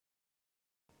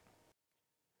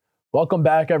Welcome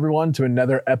back, everyone, to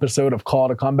another episode of Call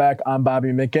to Comeback. I'm Bobby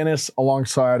McGinnis,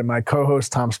 alongside my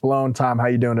co-host, Tom Spallone. Tom, how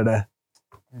you doing today?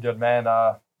 I'm good, man.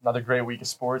 Another great week of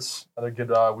sports. Another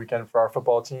good weekend for our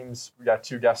football teams. We got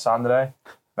two guests on today.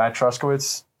 Matt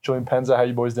Truskiewicz, Julian Penza. How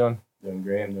you boys doing? Doing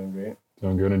great. I'm doing great.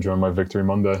 Doing good. Enjoying my victory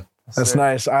Monday. That's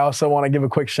nice. I also want to give a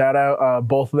quick shout out.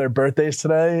 Both of their birthdays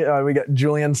today. We got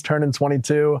Julian's turning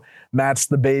 22. Matt's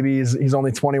the baby. He's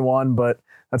only 21, but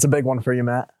that's a big one for you,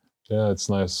 Matt. Yeah, it's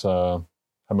nice. Had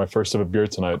my first sip of beer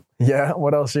tonight. Yeah.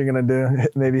 What else are you gonna do?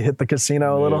 Maybe hit the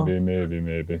casino a little.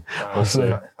 Maybe. We'll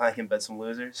see. I can bet some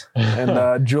losers.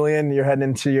 And Julian, you're heading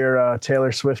into your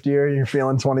Taylor Swift year. You're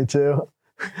feeling 22.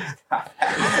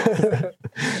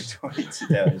 22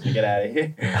 Taylors. Get out of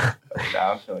here. No,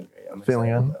 I'm feeling great. I'm feeling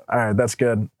good. All right, that's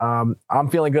good. I'm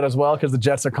feeling good as well because the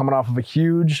Jets are coming off of a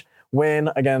huge win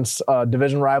against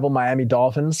division rival Miami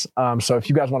Dolphins. So if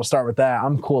you guys want to start with that,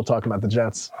 I'm cool talking about the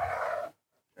Jets.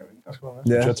 The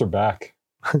Jets are back.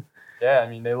 Yeah, I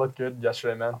mean, they looked good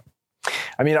yesterday, man.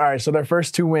 I mean, all right, so their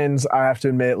first two wins, I have to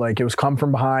admit, like, it was come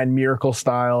from behind, miracle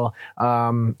style,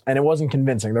 and it wasn't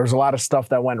convincing. There was a lot of stuff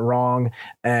that went wrong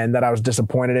and that I was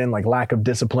disappointed in, like lack of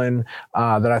discipline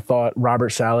that I thought Robert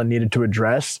Saleh needed to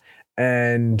address.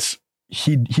 And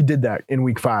he did that in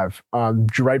week 5.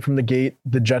 Right from the gate,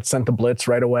 the Jets sent the blitz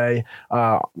right away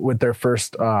with their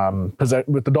first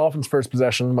with the Dolphins' first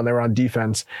possession when they were on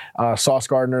defense. Sauce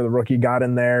Gardner, the rookie, got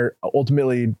in there,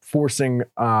 ultimately forcing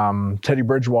Teddy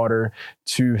Bridgewater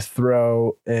to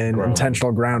throw an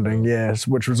intentional grounding, yes,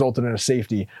 which resulted in a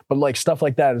safety. But like stuff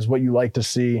like that is what you like to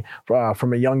see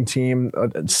from a young team,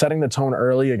 setting the tone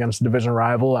early against a division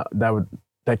rival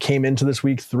that came into this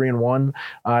week 3-1.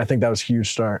 I think that was a huge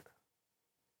start.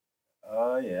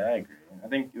 Yeah, I agree. I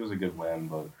think it was a good win,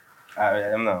 but I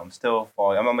don't know. I'm still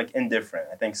falling. I'm like indifferent.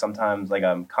 I think sometimes like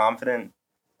I'm confident.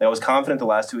 Like I was confident the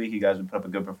last 2 weeks you guys would put up a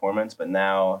good performance, but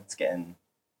now it's getting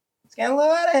a little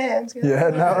out of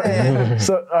hand.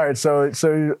 So all right,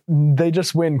 so they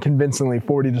just win convincingly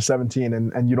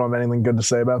 40-17, and you don't have anything good to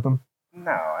say about them?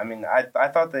 No, I mean I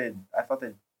thought they'd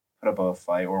put up a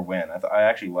fight or win. I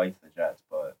actually liked the Jets,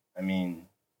 but I mean,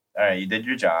 all right, you did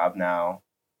your job. Now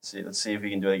let's see if we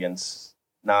can do it against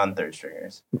non-third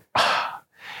stringers.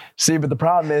 See, but the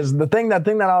problem is the thing that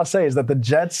I'll say is that the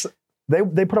Jets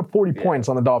they put up 40 points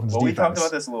on the Dolphins defense. We talked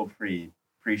about this a little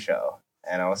pre-show,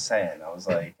 and I was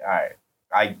like, all right,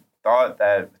 I thought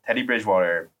that Teddy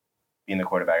Bridgewater being the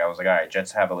quarterback, I was like, all right,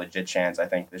 Jets have a legit chance. I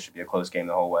think this should be a close game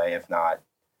the whole way. If not,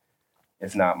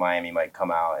 Miami might come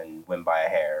out and win by a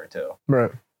hair or two. Right.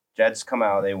 Jets come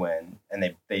out, they win, and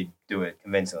they do it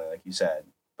convincingly, like you said,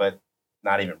 but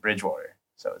not even Bridgewater.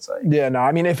 So it's like, yeah, no,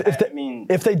 I mean, if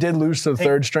they did lose to the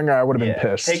third stringer, I would have been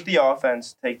pissed. Take the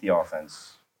offense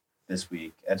this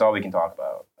week. That's all we can talk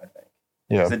about, I think.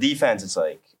 Yeah. The defense, it's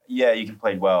like, yeah, you can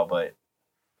play well, but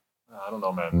I don't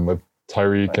know, man. With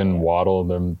Tyreek and Waddle,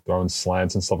 them throwing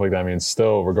slants and stuff like that, I mean,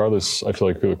 still, regardless, I feel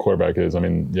like who the quarterback is, I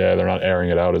mean, yeah, they're not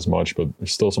airing it out as much, but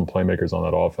there's still some playmakers on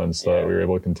that offense that we were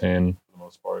able to contain for the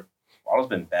most part. Waddle's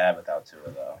been bad without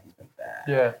Tua, though. He's been bad.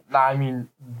 Yeah, I mean,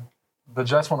 the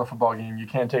Jets won the football game. You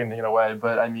can't take anything away.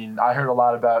 But, I mean, I heard a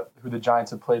lot about who the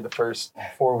Giants had played the first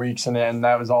 4 weeks, and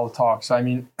that was all the talk. So, I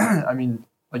mean,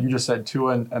 like you just said,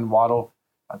 Tua and Waddle,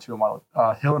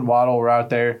 Hill and Waddle were out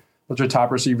there. Those are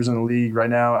top receivers in the league right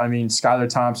now. I mean, Skylar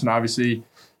Thompson, obviously,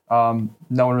 no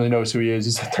one really knows who he is.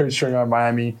 He's the third stringer on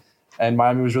Miami, and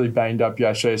Miami was really banged up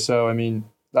yesterday. So, I mean,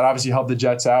 that obviously helped the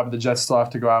Jets out, but the Jets still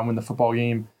have to go out and win the football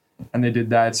game. And they did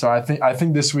that. So I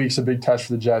think this week's a big test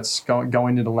for the Jets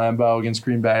going into Lambeau against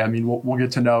Green Bay. I mean, we'll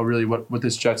get to know really what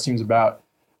this Jets team's about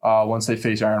once they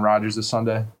face Aaron Rodgers this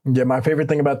Sunday. Yeah, my favorite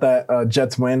thing about that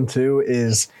Jets win, too,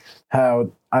 is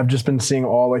how I've just been seeing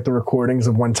all like the recordings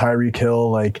of when Tyreek Hill,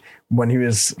 like when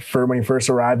he first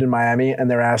arrived in Miami,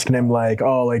 and they're asking him like,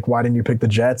 oh, like why didn't you pick the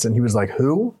Jets? And he was like,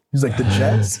 who? He's like, the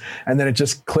Jets. And then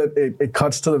it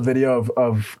cuts to the video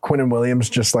of Quinnen Williams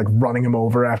just like running him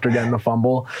over after getting the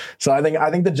fumble. So I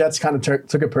think the Jets kind of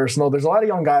took it personal. There's a lot of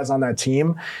young guys on that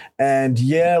team, and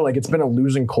yeah, like it's been a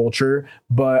losing culture.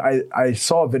 But I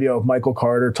saw a video of Michael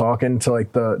Carter talking to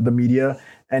like the media.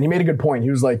 And he made a good point. He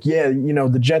was like, yeah,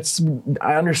 the Jets,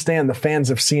 I understand the fans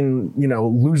have seen,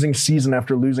 losing season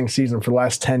after losing season for the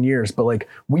last 10 years, but like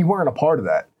we weren't a part of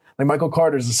that. Like Michael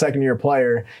Carter's a second-year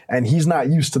player, and he's not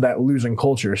used to that losing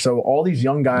culture. So all these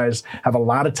young guys have a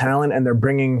lot of talent, and they're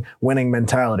bringing winning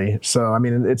mentality. So, I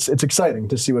mean, it's exciting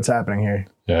to see what's happening here.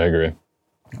 Yeah, I agree.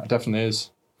 It definitely is.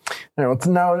 Well,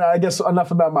 now I guess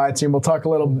enough about my team. We'll talk a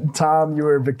little. Tom, you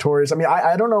were victorious. I mean,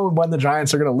 I don't know when the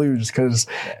Giants are going to lose because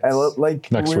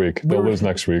next week they'll lose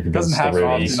next week. It doesn't have to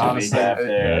Ravens. honestly.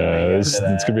 It's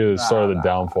going to be the start of the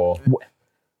downfall.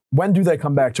 When do they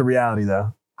come back to reality,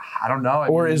 though? I don't know.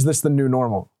 Or is this the new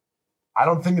normal? I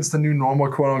don't think it's the new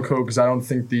normal, quote unquote, because I don't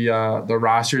think the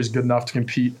roster is good enough to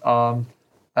compete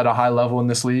at a high level in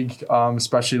this league,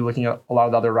 especially looking at a lot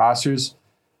of the other rosters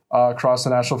across the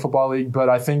National Football League. But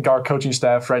I think our coaching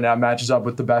staff right now matches up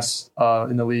with the best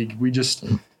in the league. We just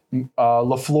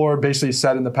LaFleur basically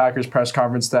said in the Packers press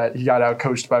conference that he got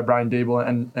outcoached by Brian Dable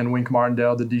and Wink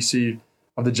Martindale, the DC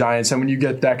of the Giants. And when you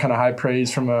get that kind of high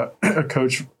praise from a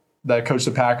coach that coached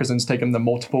the Packers and has taken the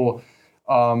multiple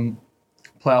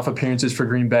playoff appearances for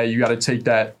Green Bay, you got to take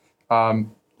that.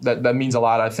 That means a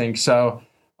lot, I think. So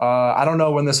I don't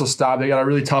know when this will stop. They got a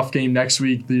really tough game next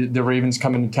week. The Ravens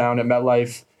come into town at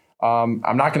MetLife.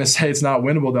 I'm not going to say it's not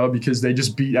winnable, though, because they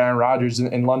just beat Aaron Rodgers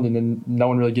in London, and no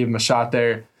one really gave him a shot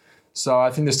there. So I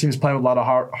think this team's playing with a lot of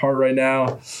heart right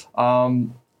now.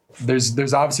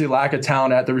 There's obviously a lack of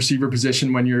talent at the receiver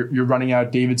position when you're running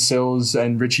out David Sills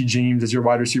and Richie James as your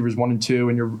wide receivers 1 and 2,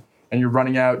 and you're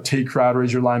running out Tate Crowder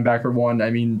as your linebacker 1.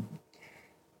 I mean,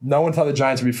 no one thought the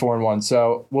Giants would be 4-1.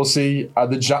 So we'll see.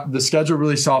 The schedule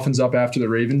really softens up after the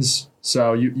Ravens.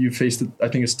 So you face I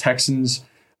think it's Texans,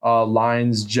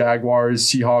 Lions, Jaguars,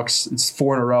 Seahawks. It's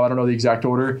 4 in a row. I don't know the exact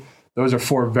order. Those are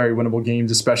 4 very winnable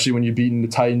games, especially when you've beaten the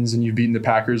Titans and you've beaten the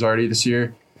Packers already this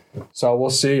year. So we'll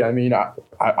see. I mean,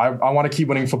 I want to keep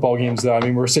winning football games, though. I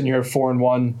mean, we're sitting here at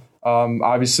 4-1.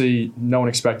 Obviously, no one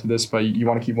expected this, but you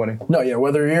want to keep winning. No, yeah.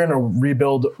 Whether you're in a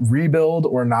rebuild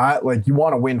or not, like you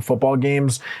want to win football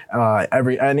games.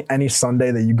 Any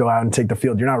Sunday that you go out and take the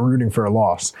field, you're not rooting for a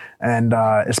loss, and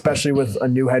especially with a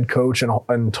new head coach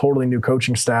and totally new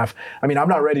coaching staff. I mean, I'm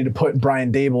not ready to put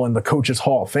Brian Dable in the Coaches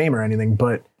Hall of Fame or anything,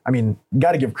 but I mean, you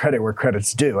got to give credit where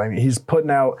credit's due. I mean, he's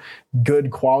putting out good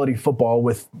quality football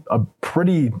with a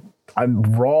pretty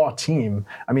raw team.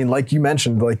 I mean, like you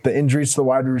mentioned, like the injuries to the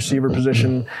wide receiver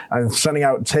position, sending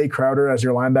out Tay Crowder as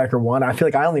your linebacker 1. I feel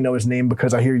like I only know his name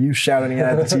because I hear you shouting it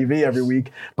at the TV every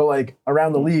week. But like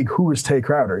around the league, who is Tay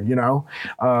Crowder, you know?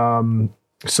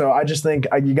 So I just think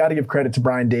you got to give credit to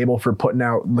Brian Dable for putting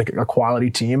out like a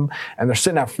quality team. And they're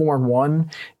sitting at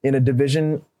 4-1 in a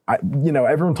division.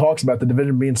 Everyone talks about the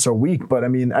division being so weak, but I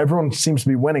mean, everyone seems to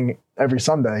be winning every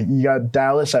Sunday. You got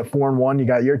Dallas at 4-1. You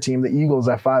got your team, the Eagles,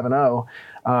 at 5-0.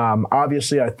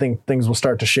 Obviously, I think things will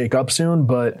start to shake up soon,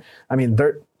 but I mean,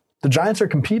 the Giants are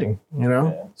competing. You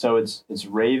know, yeah. So it's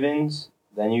Ravens.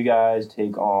 Then you guys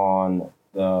take on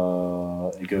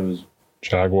it goes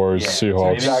Jaguars,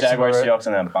 Seahawks. Jaguars, Seahawks,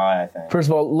 and then bye, I think. First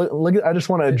of all, look. I just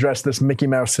want to address this Mickey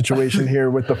Mouse situation here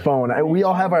with the phone. We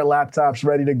all have our laptops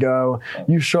ready to go.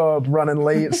 You show up running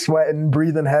late, sweating,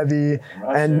 breathing heavy,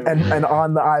 and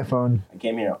on the iPhone. I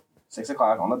came here 6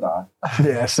 o'clock on the dot.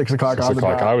 Yeah, 6 o'clock on the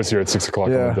dot. I was here at 6 o'clock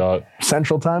on the dot.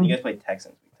 Central time? You guys played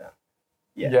Texans week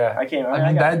 10. Yeah. I came.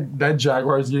 I mean, that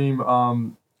Jaguars game,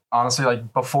 honestly,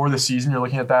 like before the season, you're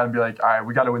looking at that and be like, all right,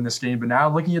 we got to win this game. But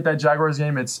now looking at that Jaguars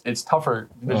game, it's tougher.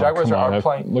 The Jaguars are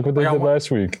playing. Look what they did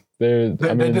last week. They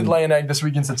did lay an egg this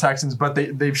week against the Texans, but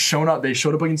they've shown up. They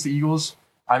showed up against the Eagles.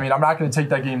 I mean, I'm not going to take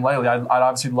that game lightly. I'd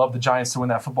obviously love the Giants to win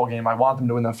that football game. I want them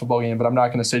to win that football game, but I'm not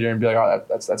going to sit here and be like, oh,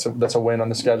 that's a win on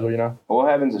the schedule, you know? But what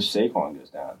happens if Saquon goes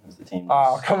down as the team?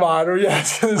 Oh, come on.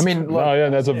 Yes. I mean,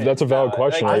 that's a valid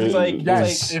question.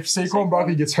 If Saquon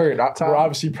Barkley gets hurt, we're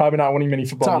obviously probably not winning many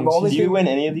football games. Do you win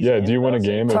any of these games? Do you win a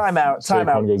game? Time out.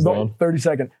 Goes down? 30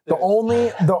 seconds. The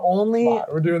only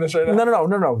we're doing this right now.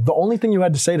 No. The only thing you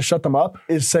had to say to shut them up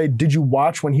is say, did you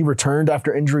watch when he returned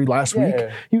after injury last week?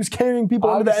 He was carrying people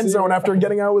into the end zone after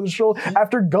getting out with a shoulder.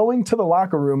 After going to the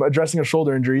locker room addressing a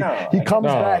shoulder injury, he comes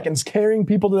back and is carrying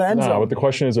people to the end zone. But the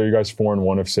question is, are you guys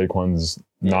 4-1 if Saquon's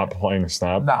not playing a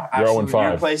snap? No, you're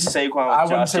 0-5. Replace Saquon with I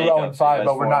wouldn't say we're 0-5,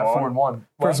 but we're not 4-1.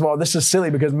 First of all, this is silly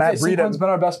because Matt Breida. Saquon's been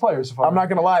our best player so far. I'm not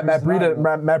going to lie. Matt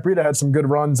Breida had some good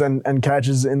runs and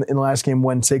catches in the last game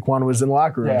when Saquon was in the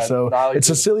locker room. It's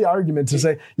a silly argument to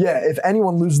say, if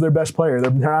anyone loses their best player,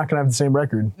 they're not going to have the same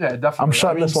record. Yeah, definitely. I'm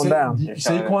shutting this one down.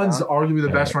 Saquon's arguably the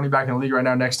best running back in the league right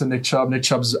now next to Nick Chubb. Nick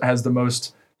Chubb has the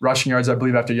most rushing yards, I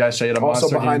believe, after yesterday. Also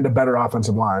behind a better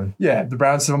offensive line. Yeah, the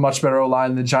Browns have a much better O-line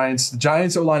than the Giants. The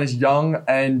Giants' O-line is young,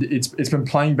 and it's been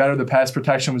playing better. The pass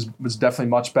protection was definitely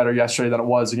much better yesterday than it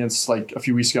was against, like, a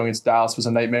few weeks ago against Dallas. It was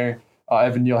a nightmare.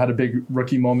 Evan Neal had a big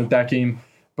rookie moment that game.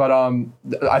 But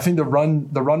I think the run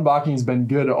blocking has been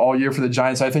good all year for the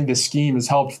Giants. I think the scheme has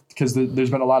helped because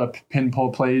there's been a lot of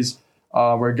pin-pull plays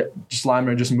where just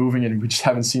linemen are just moving, and we just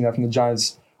haven't seen that from the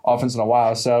Giants' offense in a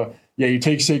while. So you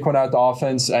take Saquon out the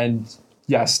offense, and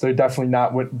yes, they're definitely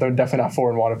not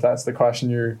 4-1 if that's the question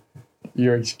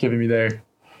you're giving me there.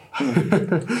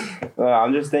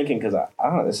 I'm just thinking because I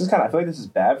don't know. I feel like this is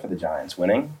bad for the Giants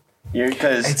winning.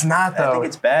 Because it's not though. I think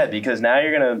it's bad because now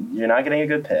you're not getting a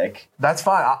good pick. That's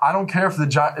fine. I don't care if the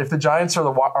Giants are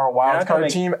a wild card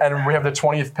team and we have the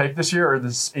 20th pick this year or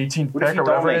this 18th pick or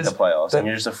whatever it is. The playoffs and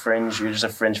you're just a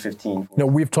fringe 15. No,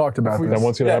 we've talked about this. Then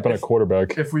what's going to happen at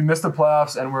quarterback? If we miss the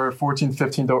playoffs and we're 14th,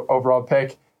 15th overall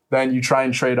pick, then you try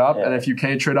and trade up, and if you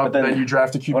can't trade up, then you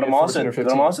draft a QB at 14 or 15.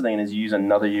 What I'm also thinking is you use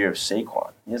another year of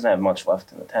Saquon. He doesn't have much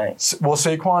left in the tank. Well,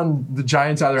 Saquon, the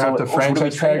Giants either have to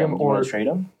franchise tag him or trade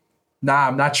him. Nah,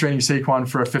 I'm not trading Saquon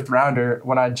for a 5th rounder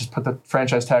when I just put the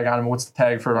franchise tag on him. What's the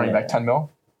tag for running back? 10 mil?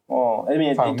 Well, I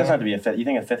mean, it doesn't have to be a 5th. You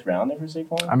think a 5th rounder for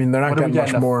Saquon? I mean, they're not getting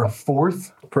much more. A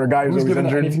 4th? For a guy who's giving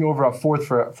injured? Anything over a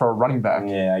 4th for a running back.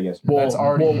 Yeah, I guess. That's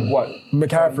already what?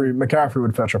 McCaffrey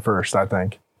would fetch a 1st, I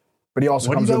think. But he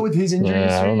also comes with his injuries.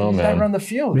 Yeah, I don't know, he's man. never on the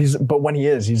field. But when he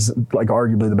is, he's like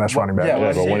arguably the best running back.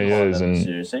 Yeah, but when he is, and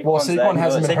Saquon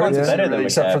hasn't been hurt better than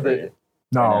except for the.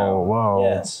 No, whoa.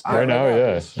 Yes. Right now,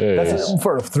 yeah.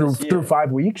 Through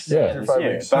 5 weeks? Yeah. Through 5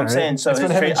 weeks. But I'm saying, so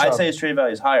I'd say his trade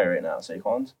value is higher right now,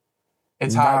 Saquon's.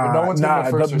 It's high, but no one's going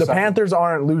to first the Panthers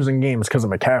aren't losing games because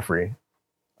of McCaffrey.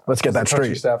 Let's get that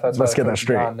straight. Let's get that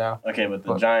straight. Now. Okay, but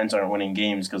the Giants aren't winning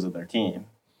games because of their team.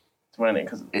 It's winning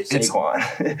because of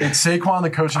Saquon. It's Saquon, the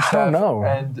coaching staff. I don't know.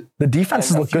 And the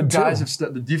defenses look good, too.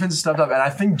 The defense has stepped up, and I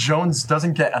think Jones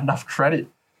doesn't get enough credit.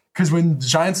 Because when the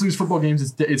Giants lose football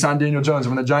games, it's on Daniel Jones.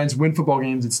 And when the Giants win football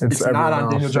games, it's not on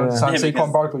Daniel Jones. It's on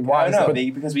Saquon Barkley. Why? No,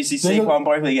 because we see Saquon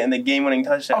Barkley getting the game-winning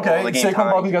touchdown. Okay,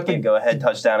 Saquon Barkley got the go-ahead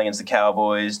touchdown against the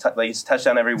Cowboys. It's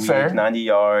touchdown every week, 90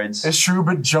 yards. It's true,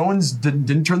 but Jones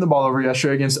didn't turn the ball over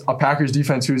yesterday against a Packers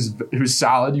defense who's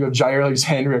solid. You have Jair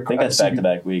Alexander. I think that's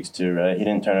back-to-back weeks too, right? He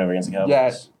didn't turn it over against the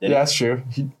Cowboys. Yeah, that's true.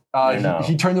 He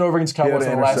turned it over against the Cowboys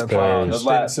in the last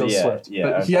play.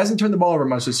 But he hasn't turned the ball over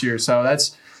much this year, so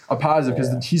that's a positive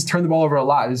because he's turned the ball over a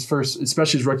lot. His first,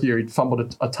 especially his rookie year, he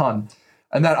fumbled a ton.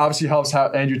 And that obviously helps how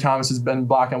Andrew Thomas has been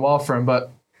blocking well for him.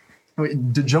 But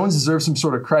Jones deserves some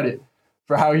sort of credit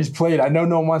for how he's played. I know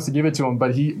no one wants to give it to him,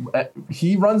 but he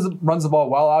runs the ball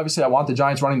well. Obviously, I want the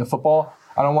Giants running the football.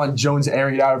 I don't want Jones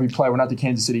airing it out every play. We're not the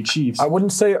Kansas City Chiefs. I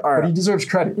wouldn't say, but he deserves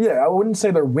credit. Yeah, I wouldn't say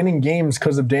they're winning games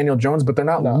because of Daniel Jones, but they're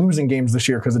not losing games this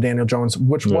year because of Daniel Jones,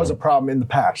 which was a problem in the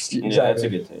past. Yeah, that's a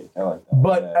good take. I like that.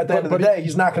 But at the end of the day,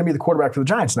 he's not going to be the quarterback for the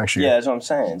Giants next year. Yeah, that's what I'm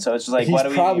saying. So it's just like,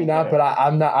 he's probably not. But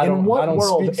I'm not. I don't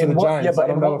speak for the Giants. Yeah, but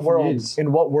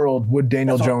in what world would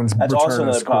Daniel Jones? That's return also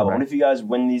another problem. What if you guys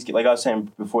win these? Like I was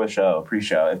saying before the show,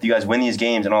 pre-show, if you guys win these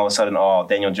games and all of a sudden,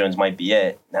 Daniel Jones might be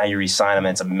it. Now you re-sign him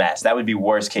and it's a mess. That would be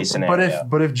worst case scenario.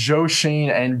 But if Joe Shane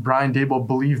and Brian Dable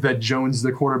believe that Jones is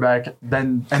the quarterback,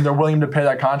 and they're willing to pay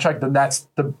that contract, then that's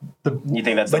the. You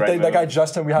think that's the right move? That guy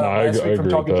Justin we had last week from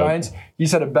Talking Giants, he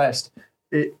said it best.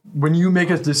 When you make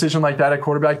a decision like that at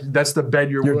quarterback, that's the bet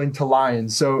you're willing to lie in.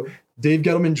 So Dave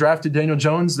Gettleman drafted Daniel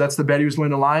Jones. That's the bet he was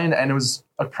willing to lie in, and it was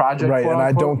a project. Right, and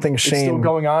I don't think Shane. It's still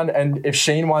going on, and if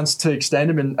Shane wants to extend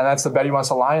him, and that's the bet he wants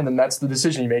to lie in, then that's the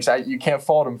decision he makes. You can't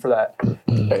fault him for that.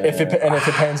 If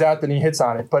it pans out, then he hits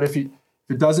on it. But if it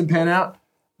doesn't pan out,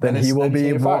 then he will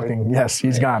be walking. Yes,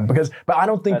 he's gone. But I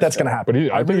don't think that's going to happen.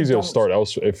 But I think he's going to start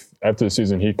else. If after the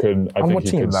season he could, I think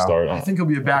he could start. I think he'll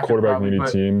be a backup. Quarterback needy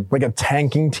team, like a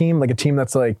tanking team, like a team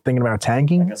that's like thinking about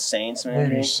tanking. Like a Saints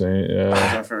maybe.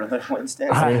 Yeah. For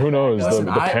Winston. I mean, who knows?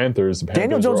 The Panthers.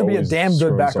 Daniel Jones would be a damn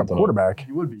good backup quarterback.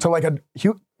 He would be. So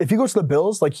if he goes to the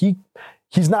Bills, like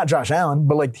he's not Josh Allen,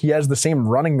 but like he has the same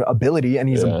running ability and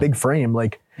he's a big frame.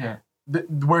 Like. Yeah.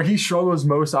 Where he struggles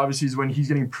most, obviously, is when he's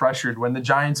getting pressured. When the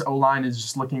Giants' O-line is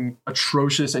just looking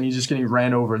atrocious and he's just getting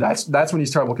ran over. That's when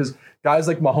he's terrible because guys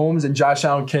like Mahomes and Josh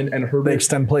Allen and Herbert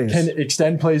extend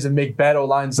plays and make bad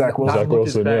O-lines. Zach Wilson,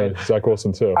 Zach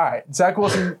Wilson too. All right, Zach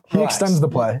Wilson. He extends the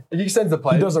play.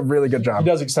 He does a really good job. He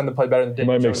does extend the play better than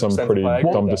Daniel Jones. He might make some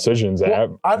pretty dumb decisions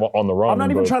on the run. I'm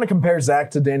not even trying to compare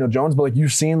Zach to Daniel Jones, but like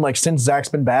you've seen, like since Zach's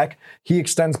been back, he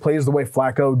extends plays the way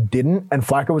Flacco didn't, and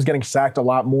Flacco was getting sacked a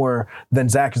lot more than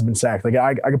Zach has been sacked. Like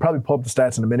I could probably pull up the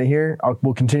stats in a minute here.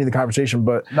 We'll continue the conversation,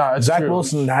 but Zach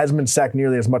Wilson hasn't been sacked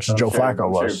nearly as much as Joe Flacco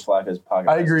was. Flacco's pocket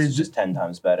I agree. Is just 10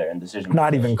 times better in decision.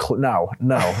 Not even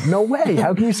no way.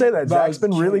 How can you say that? Zach's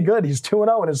been really good. He's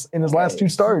 2-0 in his last two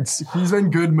starts. He's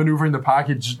been good maneuvering the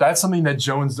pocket. That's something that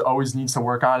Jones always needs to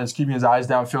work on, is keeping his eyes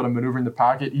downfield and maneuvering the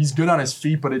pocket. He's good on his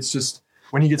feet, but it's just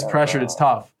when he gets pressured, it's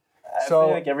tough. I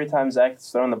feel like every time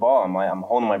Zach's throwing the ball, I'm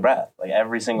holding my breath, like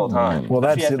every single time. Well,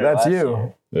 that's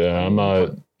you. Yeah, I'm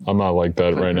not. I'm not like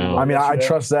that right now. I mean, I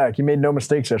trust Zach. He made no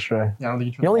mistakes yesterday. Yeah, I don't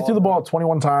think He only threw the ball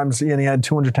 21 times, and he had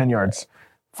 210 yards.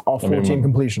 All 14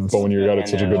 completions. But when you got it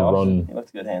such a good run, he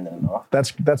looked good handing it off.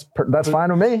 That's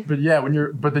fine with me. But yeah,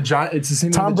 the Giants, it's the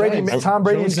same. Tom thing with the Brady. Giants. Tom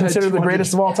Brady is Jones had considered the 200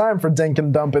 greatest of all time for dink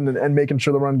and dumping and making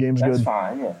sure the run game's That's good.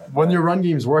 fine. Yeah. When your run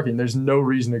game's working, there's no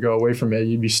reason to go away from it.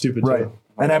 You'd be stupid, Right. too.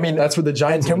 And I mean, That's what the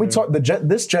Giants. can we talk?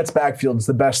 This Jets backfield is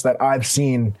the best that I've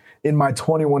seen in my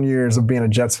 21 years of being a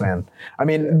Jets fan. I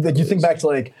mean, you think back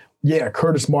to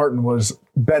Curtis Martin was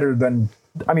better than.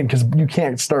 I mean, because you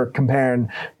can't start comparing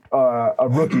a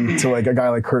rookie to a guy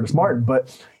like Curtis Martin,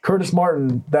 but Curtis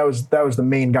Martin, that was the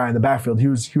main guy in the backfield. He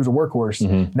was a workhorse.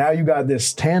 Mm-hmm. Now you got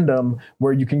this tandem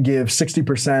where you can give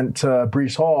 60% to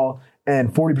Breece Hall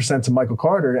and 40% to Michael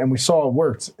Carter, and we saw it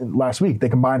worked last week. They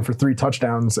combined for 3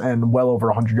 touchdowns and well over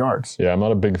 100 yards. Yeah, I'm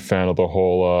not a big fan of the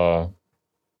whole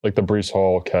the Breece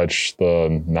Hall catch,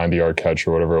 the 90-yard catch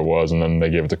or whatever it was, and then they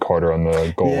gave it to Carter on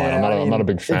the goal line. I'm not a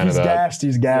big fan of that.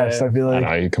 He's gassed. Yeah. I feel like.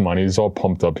 I know, come on, he's all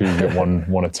pumped up. He can get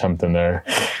one attempt in there.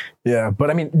 Yeah, but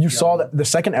I mean, you saw that the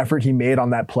second effort he made on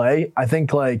that play. I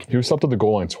think he was stopped at the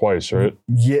goal line twice, right?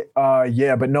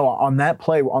 Yeah, but no, on that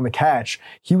play on the catch,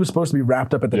 he was supposed to be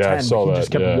wrapped up at the 10. But he just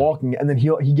kept walking, and then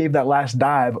he gave that last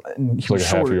dive, and he was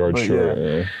short, half a yard short.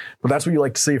 Yeah. But that's what you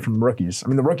like to see from rookies. I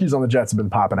mean, the rookies on the Jets have been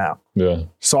popping out. Yeah,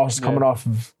 Sauce coming off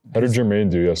of. How did Jermaine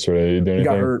do yesterday? He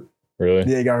got hurt.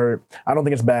 Really? Yeah, he got hurt. I don't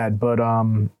think it's bad, but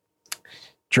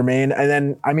Jermaine, and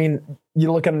then I mean, you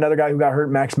look at another guy who got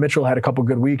hurt. Max Mitchell had a couple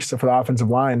good weeks for the offensive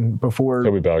line before.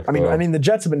 He'll be back. I mean, the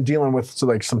Jets have been dealing with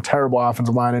some terrible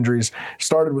offensive line injuries.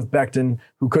 Started with Becton,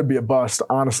 who could be a bust,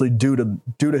 honestly, due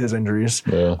to his injuries.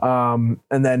 Yeah.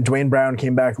 And then Dwayne Brown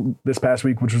came back this past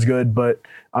week, which was good. But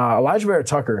Elijah Vera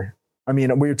Tucker, I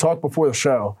mean, we talked before the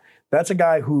show. That's a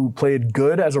guy who played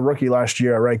good as a rookie last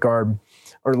year at right guard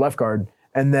or left guard,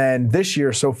 and then this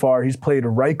year so far he's played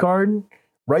right guard,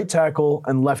 right tackle,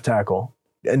 and left tackle,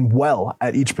 and well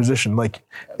at each position.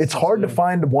 It's hard to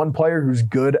find one player who's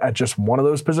good at just one of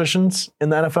those positions in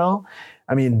the NFL.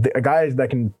 I mean, a guy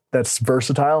that's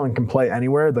versatile and can play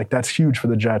anywhere, that's huge for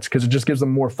the Jets because it just gives them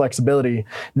more flexibility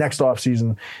next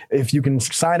offseason. If you can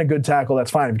sign a good tackle,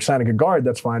 that's fine. If you sign a good guard,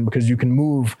 that's fine because you can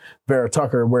move Vera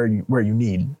Tucker where you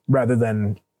need rather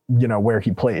than where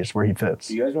he plays, where he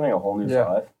fits. You guys running a whole new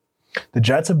five? The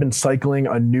Jets have been cycling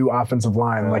a new offensive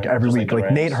line every week.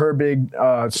 Nate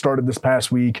Herbig started this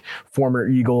past week, former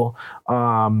Eagle.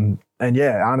 And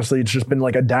yeah, honestly, it's just been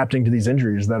adapting to these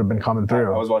injuries that have been coming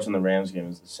through. I was watching the Rams game. It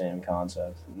was the same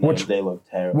concept. They look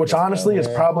terrible. Which honestly is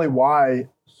probably why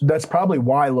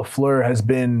LaFleur has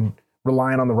been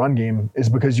relying on the run game is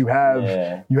because you have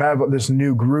this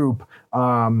new group.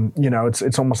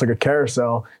 It's almost like a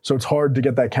carousel, so it's hard to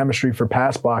get that chemistry for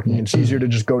pass blocking. It's easier to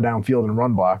just go downfield and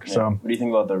run block. Yeah. So, what do you think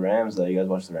about the Rams? Though you guys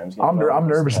watch the Rams game? I'm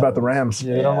nervous about the Rams.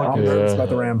 I'm nervous about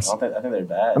the Rams. I think they're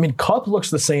bad. I mean, Kupp looks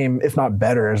the same, if not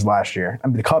better, as last year. I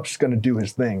mean, the Kupp's going to do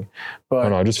his thing, but I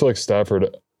don't know. I just feel like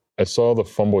Stafford. I saw the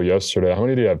fumble yesterday. How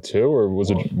many did he have? 2 or was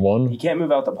it 1? He can't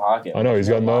move out the pocket. I know he's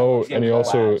got no, and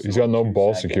he's got no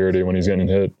ball security when he's getting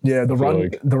hit. Yeah, the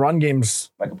run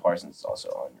game's. Michael Parsons is also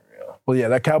unreal. Well, yeah,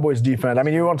 that Cowboys defense. I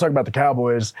mean, you want to talk about the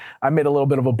Cowboys? I made a little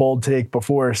bit of a bold take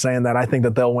before saying that I think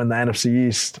that they'll win the NFC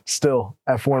East still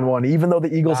at 4-1, even though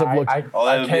the Eagles have looked. I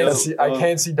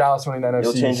can't see Dallas winning the NFC.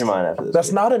 You'll change your mind after this.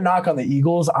 That's not a knock on the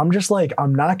Eagles. I'm just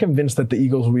I'm not convinced that the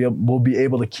Eagles will be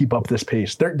able to keep up this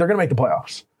pace. They're going to make the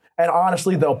playoffs. And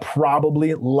honestly, they'll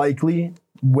likely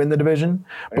win the division.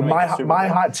 But my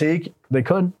hot take, they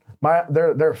could.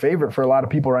 They're a favorite for a lot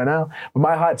of people right now. But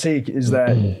my hot take is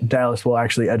that Dallas will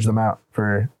actually edge them out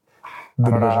for the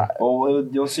division. Well,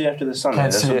 you'll see after this Sunday.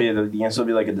 This will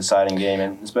be like a deciding game,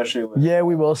 and especially with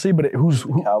we will see. But who's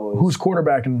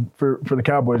quarterbacking for the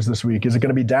Cowboys this week? Is it going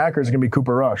to be Dak or is it going to be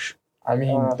Cooper Rush? I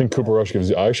think Cooper Rush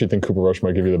I actually think Cooper Rush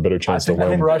might give you the better chance to win.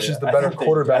 Cooper Rush is the better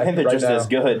quarterback. I think they're just as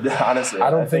good, honestly.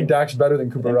 I don't think Dak's better than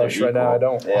Cooper Rush right now. I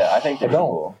don't. Yeah, I think they're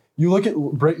equal. You look at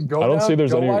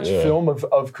watch film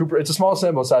of Cooper. It's a small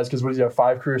sample size because what does he have?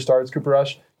 5 career starts. Cooper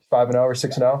Rush 5-0 or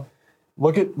 6-0.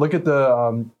 Look at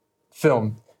the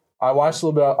film. I watched a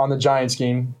little bit on the Giants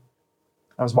game.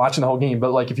 I was watching the whole game,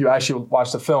 but if you actually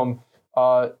watch the film,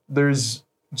 there's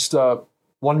just a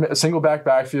single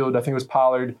backfield. I think it was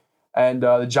Pollard. And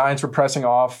the Giants were pressing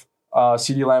off.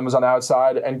 CeeDee Lamb was on the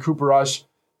outside. And Cooper Rush,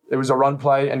 it was a run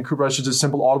play. And Cooper Rush is just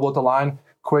simple audible at the line.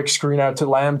 Quick screen out to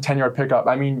Lamb, 10-yard pickup.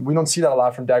 I mean, we don't see that a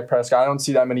lot from Dak Prescott. I don't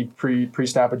see that many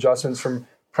pre-snap adjustments from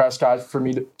Prescott for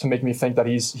me to make me think that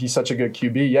he's such a good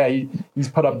QB. Yeah, he's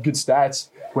put up good stats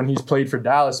when he's played for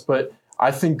Dallas. But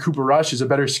I think Cooper Rush is a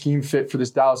better scheme fit for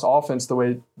this Dallas offense the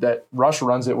way that Rush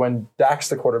runs it when Dak's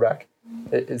the quarterback.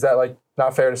 Is that like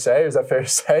not fair to say? Is that fair to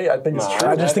say? I think it's true.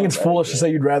 I just think it's foolish to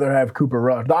say you'd rather have Cooper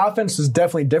Rush. The offense is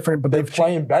definitely different, but They're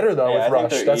playing better though with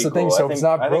Rush. That's the thing. So if it's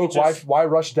not broke, why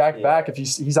rush Dak back if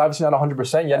he's obviously not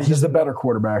 100% yet? He's the better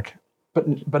quarterback.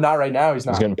 But not right now. He's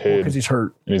not. He's getting paid because he's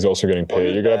hurt, and he's also getting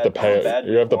paid. You're gonna have to pay.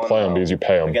 You have to play him because you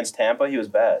pay him. Against Tampa, he was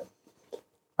bad.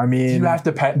 I mean, you have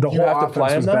to pay. The whole offense play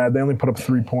him was bad. They only put up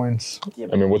 3 points.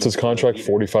 I mean, what's his contract?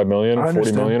 $45 million,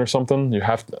 $40 million, or something. You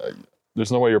have to.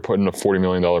 There's no way you're putting a $40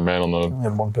 million man on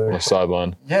the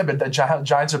sideline. Yeah, but the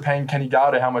Giants are paying Kenny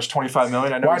Golladay how much? $25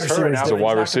 million. I know he's hurt right now. He's a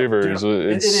wide receiver.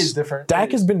 It is different.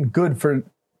 Dak has been good for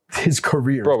his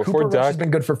career. Bro, before Cooper Rush has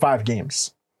been good for 5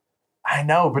 games. I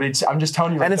know, but I'm just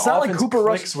telling you. Like, and it's not like Cooper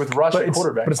Rush with Rush at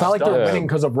quarterback. But it's not like they're winning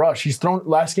because of Rush. He's thrown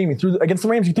last game. Against the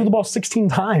Rams. He threw the ball 16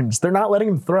 times. They're not letting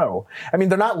him throw. I mean,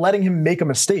 they're not letting him make a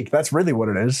mistake. That's really what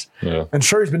it is. Yeah. And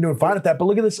sure, he's been doing fine at that. But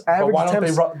look at this average.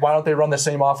 But why don't they run the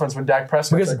same offense when Dak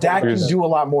Prescott? Because Dak can do a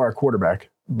lot more at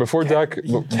quarterback. Before Dak,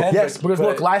 yes, because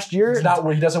look, last year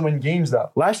he doesn't win games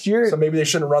though. Last year, so maybe they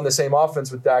shouldn't run the same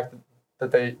offense with Dak.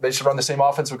 That they should run the same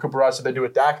offense with Cooper Rush that they do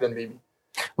with Dak. Then maybe.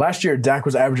 Last year, Dak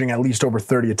was averaging at least over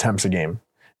 30 attempts a game.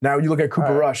 Now you look at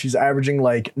Cooper Rush; he's averaging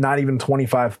like not even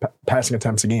 25 passing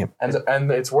attempts a game,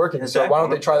 and it's working. So why don't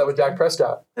they try that with Dak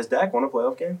Prescott? Has Dak won a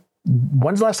playoff game?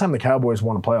 When's the last time the Cowboys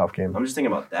won a playoff game? I'm just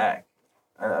thinking about Dak.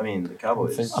 I mean, the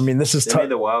Cowboys. I mean, this is tough. They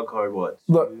made the wild card. What?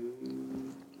 Look,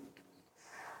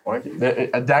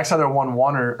 Dak's either won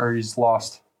one or he's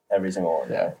lost every single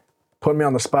one. Yeah. Putting me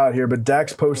on the spot here, but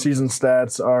Dak's postseason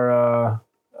stats are.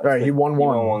 All right, he won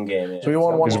one. He won one game. Yeah. So he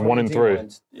won one. He's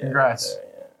 1-3. Yeah. Congrats.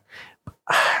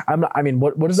 I mean,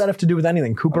 what does that have to do with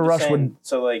anything? Cooper Rush would.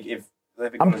 So, like, if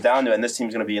it comes down to it, and this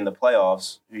team's going to be in the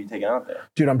playoffs, who are you taking out there?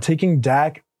 Dude, I'm taking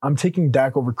Dak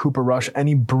over Cooper Rush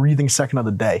any breathing second of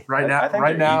the day. Right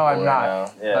now, I'm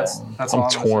not. Yeah. That's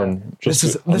I'm torn. This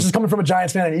is coming from a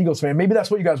Giants fan and Eagles fan. Maybe that's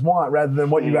what you guys want rather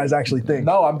than what you guys actually think.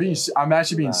 No, I'm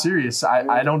actually being serious.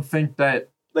 I don't think that.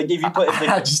 Like if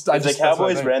if the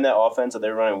Cowboys ran that offense that they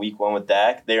were running week 1 with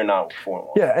Dak, they are not 4-1.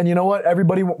 Yeah, and you know what?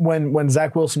 Everybody, when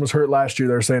Zach Wilson was hurt last year,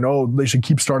 they were saying, "Oh, they should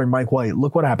keep starting Mike White."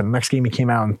 Look what happened. Next game he came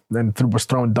out and was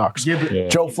throwing ducks. Yeah, but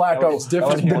Joe Flacco. It's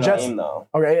different. The Jets. Game, though.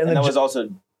 Okay, and that was also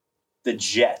the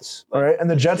Jets. All right, and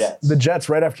the Jets.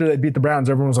 Right after they beat the Browns,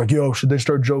 everyone was like, "Yo, should they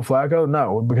start Joe Flacco?"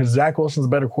 No, because Zach Wilson's a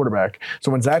better quarterback.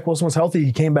 So when Zach Wilson was healthy,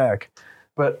 he came back.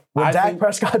 But when Dak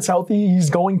Prescott's healthy, he's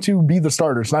going to be the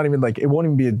starter. It's not even like it won't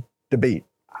even be a debate.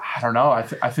 I don't know. I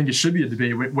think it should be a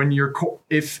debate. When you're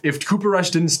if Cooper Rush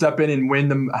didn't step in and win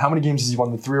them, how many games has he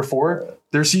won? 3 or 4?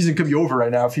 Their season could be over right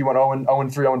now. If he went 0-3,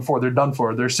 0-4, they're done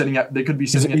for. They're sitting at. They could be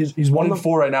sitting. He's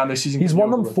 1-4 right now. And their season. He's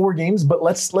won them 4 games, but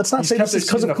let's not say this is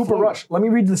because of Cooper Rush. Let me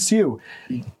read this to you.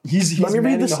 Let me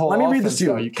read this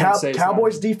to you.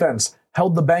 Cowboys defense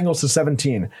held the Bengals to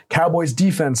 17. Cowboys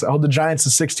defense held the Giants to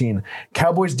 16.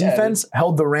 Cowboys defense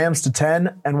held the Rams to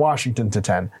 10 and Washington to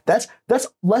 10. That's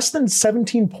less than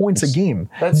 17 points a game.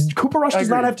 Cooper Rush does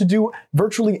not have to do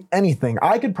virtually anything.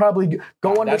 I could probably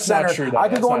go under center. I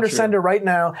could go under center right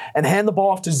now and hand the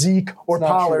ball off to Zeke or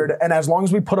Pollard, and as long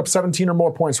as we put up 17 or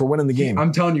more points, we're winning the game.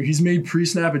 I'm telling you, he's made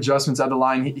pre-snap adjustments at the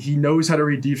line. He knows how to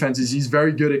read defenses. He's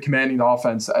very good at commanding the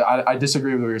offense. I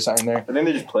disagrry with what you're saying there. I think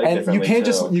they just play differently.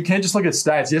 You can't just look at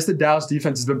stats. Yes, the Dallas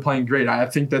defense has been playing great. I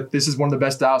think that this is one of the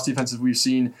best Dallas defenses we've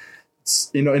seen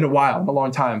in a while, in a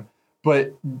long time.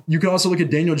 But you can also look at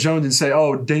Daniel Jones and say,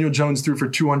 oh, Daniel Jones threw for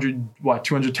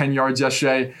 210 yards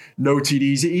yesterday, no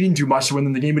TDs. He didn't do much to win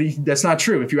them the game, but that's not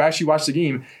true. If you actually watch the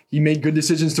game, he made good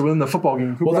decisions to win the football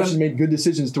game. Cooper Rush made good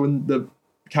decisions to win the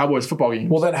Cowboys football game.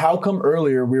 Well, then how come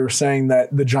earlier we were saying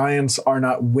that the Giants are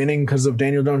not winning because of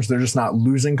Daniel Jones? They're just not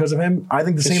losing because of him? I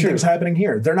think the same thing's happening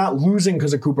here. They're not losing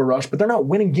because of Cooper Rush, but they're not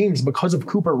winning games because of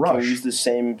Cooper Rush. Can we use the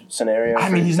same scenario? I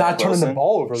mean, he's not turning the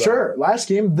ball over, though. Sure. Last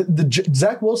game,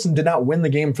 Zach Wilson did not win the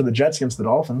game for the Jets against the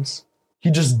Dolphins.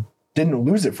 He just didn't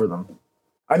lose it for them.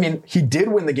 I mean, he did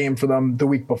win the game for them the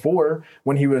week before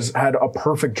when he had a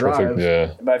perfect drive.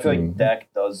 Yeah. But I feel like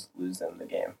Dak does lose them the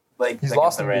game. He's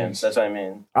lost the Rams. That's what I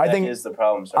mean. I think is the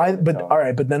problem. All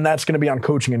right, but then that's going to be on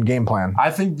coaching and game plan.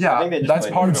 I think that's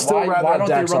part of it. Why don't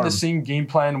they run the same game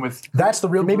plan with? That's the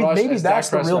real. Maybe that's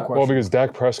the real question. Well, because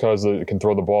Dak Prescott can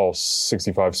throw the ball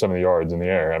 65, 70 yards in the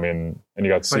air. I mean, and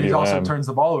you got CeeDee Lamb. But he also turns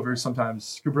the ball over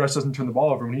sometimes. Cooper Rush doesn't turn the ball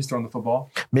over when he's throwing the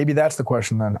football. Maybe that's the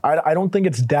question then. I don't think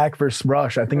it's Dak versus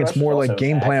Rush. I think it's more like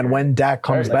game plan when Dak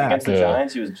comes back. Against the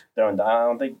Giants, he was throwing. I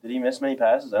don't think did he miss many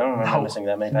passes? I don't remember missing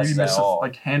that many passes at all.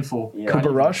 Like handful.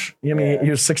 Cooper Rush. I mean, he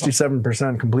was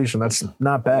 67% completion. That's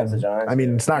not bad. I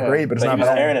mean, it's not great, but it's not bad. He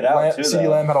was tearing it out too. CeeDee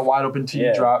Lamb had a wide open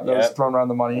TD drop that was thrown around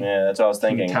the money. Yeah, that's what I was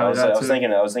thinking. I was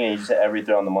thinking you just hit every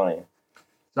throw on the money.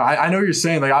 So I know what you're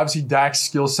saying. Like, obviously, Dak's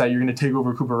skill set, you're going to take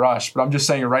over Cooper Rush. But I'm just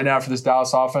saying right now for this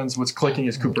Dallas offense, what's clicking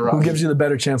is Cooper Rush. Who gives you the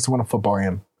better chance to win a football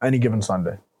game any given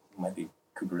Sunday? Might be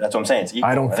Cooper. That's what I'm saying. It's equal.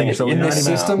 I don't think so. in Not this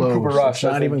even system, close. Cooper Rush,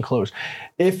 It's not even close.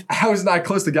 How is it not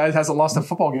close? The guy hasn't lost a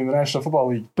football game in the National Football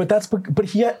League. But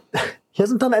he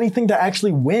hasn't done anything to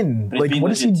actually win. But he's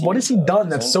Like, what has he done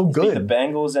that's so He's beat good? The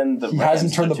Bengals and the He Rams.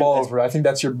 hasn't turned the ball over. I think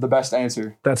that's the best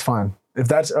answer. That's fine. If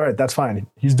that's all right, that's fine.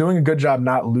 He's doing a good job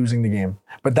not losing the game.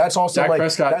 But that's also Dak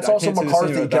Prescott, that's I also can't say the same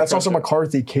McCarthy. about Dak That's also Prescott.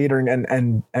 McCarthy catering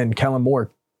and Kellen Moore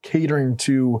catering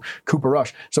to Cooper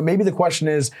Rush. So maybe the question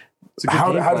is, It's a good how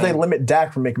game do they plan. limit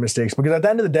Dak from making mistakes? Because at the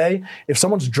end of the day, if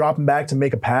someone's dropping back to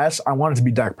make a pass, I want it to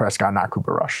be Dak Prescott, not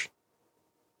Cooper Rush.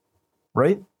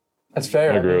 Right? That's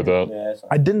fair. I agree with that. Yeah, it's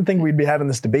not- I didn't think we'd be having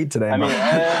this debate today. I mean,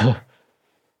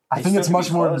 I think it's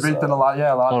much more close, debate than a though. lot.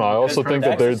 Yeah, a lot. I don't know. I of also think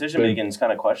that Dak's they're decision making is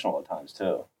kind of questionable at times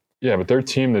too. yeah, but their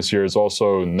team this year is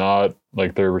also not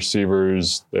like their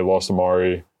receivers. They lost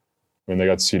Amari. I mean, they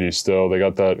got CD still. They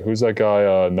got that. Who's that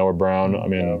guy? Noah Brown. I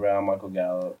mean, Around Michael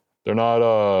Gallup. they're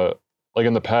not like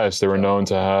in the past. They were known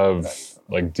to have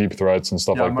like deep threats and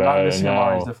stuff yeah, like not that. And missing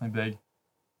Amari is now, definitely big.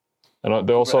 and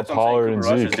they also have That's what I'm saying. Pollard and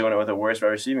Cooper Rush is Zeke. doing it with a worse wide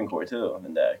receiving core too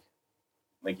than Dak,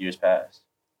 like years past.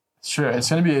 Sure, it's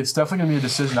definitely gonna be a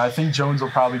decision. I think Jerry Jones will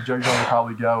probably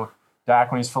go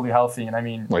Dak when he's fully healthy, and I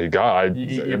mean, Well, you got.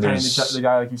 you're paying there's- the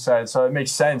guy like you said, so it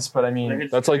makes sense. But I mean,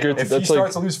 That's like your. if he That's starts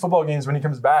like. to lose football games when he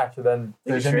comes back, then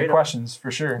They there's can gonna be trade him. questions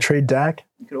for sure. Trade Dak.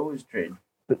 You could always trade.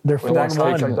 They're When 4-1. Dak's taken,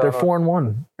 I don't They're know. 4-1.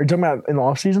 Are you talking about in the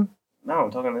offseason? No,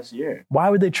 I'm talking this year. Why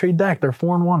would they trade Dak? They're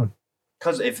 4-1.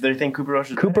 Because if they think Cooper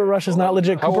Rush is Cooper Rush is not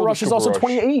legit. How Cooper old Rush is is also Cooper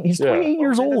Rush? 28. He's Yeah. 28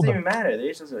 years It old. doesn't even matter.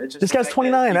 It's just This the guy's fact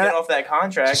 29. that You get I- off that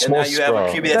contract, It's and now small you have a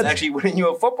scrub. QB that's actually winning you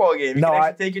a football game. You No, can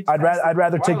actually take it. I'd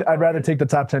rather take the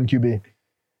top 10 QB.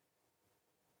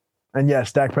 And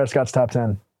yes, Dak Prescott's top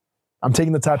 10. I'm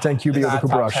taking the top 10 QB He's over not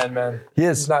Cooper top Rush. 10, man. He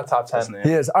He's is. not top 10. Listen,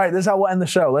 He is. All right, this is how we'll end the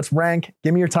show. Let's rank.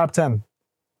 Give me your top 10.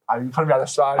 You put him on the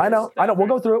side. I know. We'll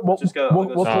go through it. We'll, Just go- we'll,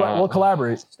 go we'll, Stafford. we'll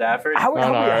collaborate. Stafford. How No, no,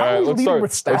 are all we right, let's leading start.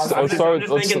 with Stafford? Let's start. I'm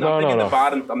just thinking no, the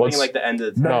bottom. I'm Let's- thinking like the end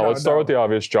of the. No, let's start with the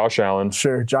obvious. Josh Allen,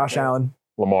 Sure. Josh Allen,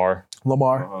 Lamar,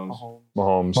 Lamar,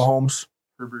 Mahomes, Mahomes,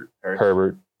 Herbert.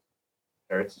 Herbert.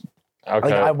 Hurts. Okay.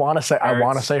 Like, I want to say Hurts.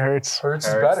 Hurts. Hurts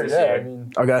is Hurts better. this Yeah, year. I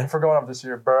mean, Okay. if we're going up this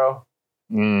year, Burrow.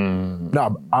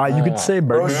 No, you could say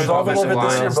Bro, Burrow. he's all over Offensive it this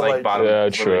line year, is but like like, bottom. Yeah,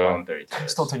 literally true. bottom 32. I'm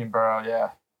still taking Burrow. Yeah.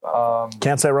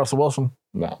 Can't say Russell Wilson.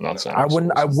 No, not saying. I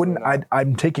wouldn't.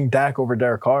 I'm taking Dak over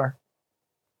Derek Carr.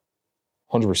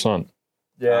 100%.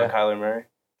 Yeah. Kyler Murray.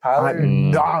 Kyler.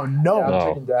 No, Yeah, I'm No.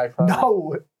 taking Dak. probably.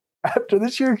 no. After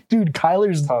this year, dude,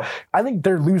 Kyler's. Tough. I think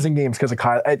they're losing games because of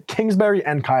Kyler. At Kingsbury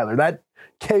and Kyler. That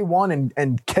K1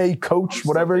 and K I'm coach, still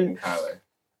whatever, taking Kyler.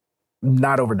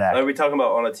 not over Dak. Are we talking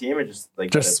about on a team or just like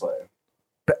Just- better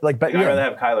player? Like, I'd rather yeah,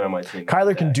 have Kyler on my team.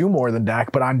 Kyler can do more than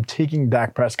Dak, but I'm taking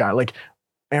Dak Prescott. Like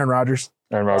Aaron Rodgers.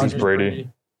 Aaron Rodgers, Brady.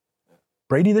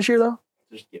 Brady this year, though?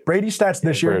 Just give- Brady stats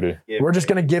this year. Brady. give We're just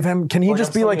going to give him. Can he Like, just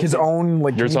I'm be still like gonna his take- own?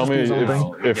 Like, You're can he telling me just be his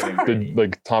own thing? if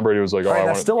like Tom Brady was like, oh, All right, I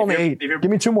that's want still only if you're- 8. if you're-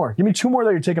 Give me 2 more. Give me 2 more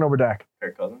that you're taking over Dak.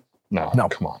 Kirk Cousins. no, No.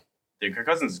 come on. Dude, Kirk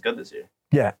Cousins is good this year.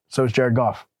 Yeah, so is Jared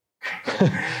Goff.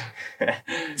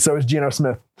 So is Geno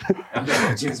Smith.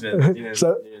 Geno Smith.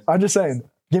 So I'm just saying,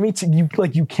 give me you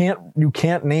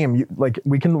can't name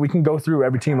we can go through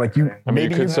every team like you. I mean,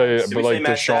 maybe you could say, Did but we say like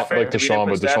Matt Deshaun, Stafford? like We didn't Deshaun, put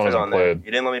but Deshaun Stafford hasn't on there. played.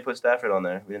 You didn't let me put Stafford on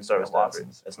there. We didn't start with Stafford.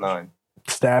 Watson's. That's 9.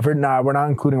 Stafford. Nah, we're not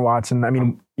including Watson. I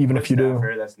mean, even Put if you do,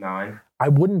 Stafford, that's 9. I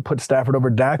wouldn't put Stafford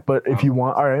over Dak. But if you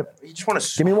want, all right, You just want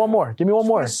to give me one more. Give me one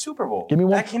more. Super Bowl. Give me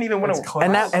one- That can't even win a That's close.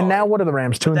 wild And now card. what are the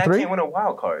Rams? 2 and That 3. can't win a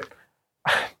wild card.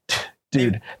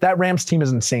 Dude, that Rams team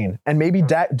is insane. And maybe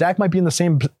Dak might be in the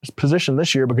same position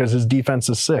this year because his defense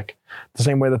is sick. The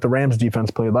same way that the Rams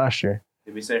defense played last year.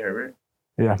 Did we say Herbert?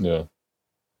 Yeah.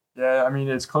 Yeah, I mean,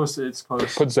 it's close. It's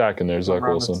close. Put Zach in there, Zach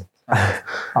Around Wilson.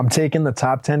 I'm taking the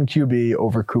top 10 QB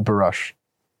over Cooper Rush.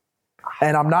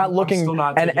 And I'm not I'm looking still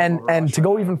not and taking him over and Rush to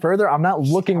go right even further, I'm not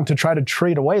looking to try to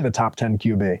trade away the top 10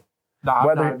 QB. Nah, I'm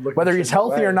Whether- not looking whether to he's take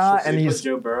healthy away. or not, It's and Did we he's- put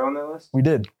Joe Burrow on that list? We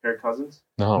did. Kirk Cousins?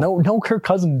 No. No Kirk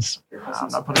Cousins. Kirk Nah, I'm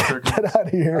Cousins. not putting Kirk. Get out of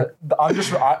here.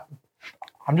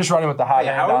 I'm just running with the hot Wait,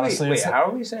 hand. how are, Honestly, we, It's- how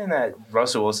are we saying that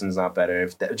Russell Wilson's not better?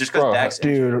 If just because Bro, Dak's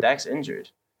dude. injured. Dak's injured.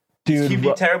 Dude. He'd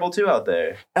be terrible too out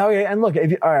there. Okay, and look, all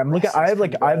right, I'm looking I have the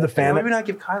Why fan would we not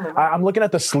give Kyler? I'm looking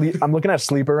at I'm looking at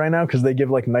Sleeper right now because they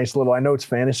give like nice little. I know it's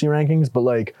fantasy rankings, but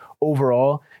like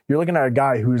overall, you're looking at a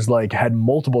guy who's like had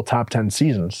multiple top 10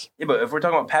 seasons. Yeah, but if we're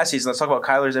talking about past season, let's talk about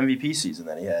Kyler's MVP season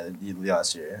that he had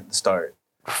last year at the start.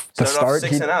 The Started off start,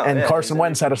 6 and out. and Yeah, Carson he's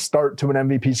Wentz had a start to an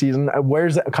MVP season.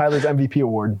 Where's Kyler's MVP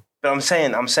award? But I'm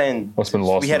saying, Must've been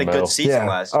lost we had in a the mail. good season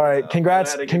last year. All right,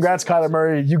 congrats, Kyler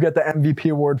Murray. You get the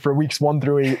MVP award for weeks 1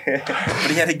 through 8. But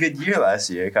he had a good year last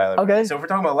year, Kyler. Okay. Murray. So if we're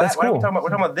talking about last, That's cool. we're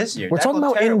talking about this year. We're Dak talking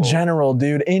looked about terrible. in general,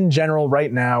 dude. In general,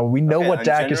 right now, we know Okay, what in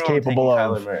Dak is general, I'm capable taking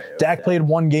of. Kyler Murray over Dak Dak. played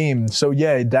 1 game, so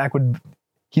yeah,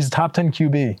 he's a top 10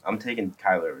 QB. I'm taking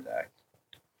Kyler over Dak.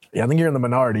 Yeah, I think you're in the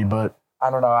minority, but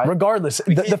I don't know. regardless,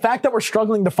 the fact that we're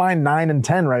struggling to find 9 and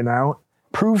 10 right now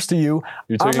proves to you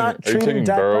I'm not Are you treating taking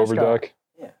Dak Burrow over Prescott. Dak?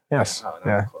 Yeah. Yes. Oh,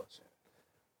 Yeah. Close.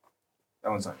 That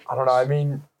one's not. I don't know. I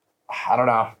mean, I don't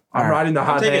know. I'm All right. riding the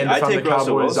hot hand. I if I'm take the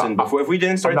Russell Cowboys. Wilson. If we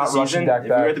didn't start I'm the not rushing season, Dak if we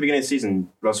were back. at the beginning of the season,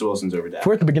 Russell Wilson's over Dak. If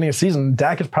we're at the beginning of the season,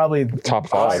 Dak is probably Top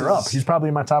 5. higher up. He's probably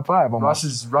in my top 5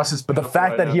 almost. Russ is. But the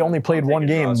fact that he only played 1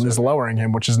 taking game Russ is over. lowering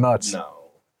him, which is nuts. No.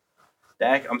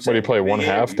 Dak, I'm What saying. did he play? 1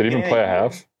 half? Did he even play a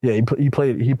half? Yeah, he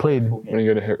played. When he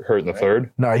got hurt in the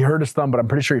third? No, he hurt his thumb, but I'm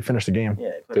pretty sure he finished the game.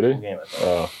 Yeah, he played Did a he? full game, I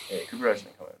thought. Yeah, Cooper Rush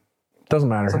didn't come in. Doesn't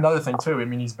That's matter. another thing too. I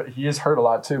mean, he is hurt a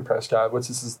lot too. Prescott. What's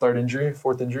his 3rd injury?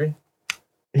 4th injury?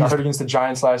 Got hurt against the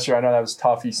Giants last year. I know that was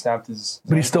tough. He snapped his.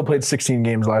 But he still played 16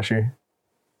 games last year.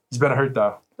 He's been hurt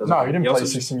though. Doesn't- No, he didn't he play also-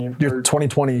 16 games. Dude,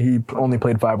 2020, he only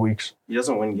played 5 weeks. He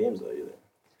doesn't win games though either.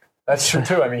 That's true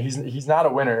too. I mean, he's not a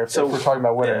winner. If we're talking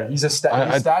about winner, yeah. he's his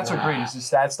I- stats are great. He's a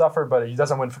stat stuffer, but he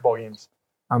doesn't win football games.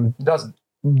 He doesn't.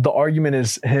 The argument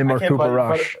is him I or can't Cooper believe-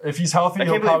 Rush. But if he's healthy, I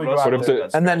he'll can't probably believe go out Russell there.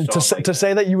 Wilson got And then scratched off to like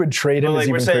say that you would trade him But is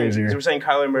we're even saying, crazier. we're saying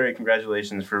Kyler Murray,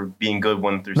 congratulations for being good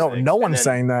 1 through 6. No one's And then-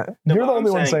 saying that. No, You're the but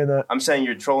only one saying that. I'm saying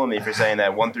you're trolling me for saying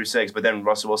that 1 through 6, but then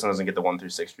Russell Wilson doesn't get the 1 through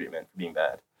 6 treatment for being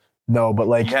bad. No, but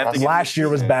like You have to give last him year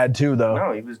was season. bad too, though.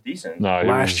 No, he was decent. No,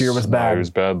 Last year was bad. No, he was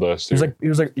bad last He year.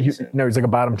 was like he's like a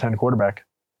bottom 10 quarterback.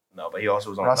 No, but he also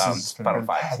was on Russ the has been bottom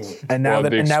bad. 5 team. And now Well, that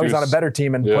the now he's on a excuse- better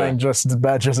team and yeah. playing just as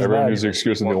bad. Everyone bad. used the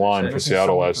excuse in the line for This is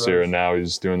Seattle so last year, gross. and now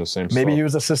he's doing the same Maybe stuff. he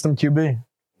was a system QB.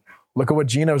 Look at what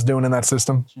Geno's doing in that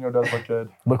system. Gino does look good.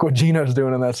 Look what Geno's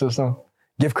doing in that system.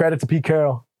 Give credit to Pete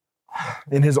Carroll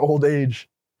in his old age.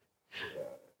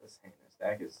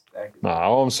 Dak is. Nah,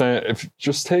 all I'm saying,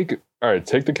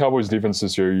 take the Cowboys defense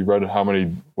this year. You read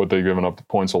what they've given up, the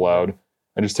points allowed,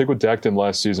 and just take what Dak did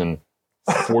last season.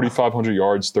 4,500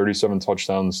 yards, 37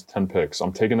 touchdowns, 10 picks.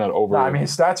 I'm taking that over. No, I mean,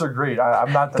 his stats are great.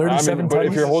 I'm not. 37 but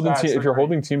if you're holding Stats are if you're great.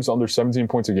 holding teams under 17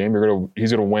 points a game,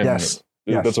 he's gonna win. Yes.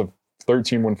 Yes. That's a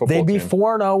 13-win football They'd be team.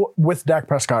 4-0 with Dak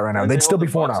Prescott right now. They'd still be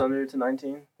 4-0. Under to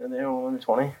 19, and they won under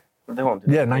 20. But they won't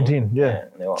do Yeah, 19. Yeah.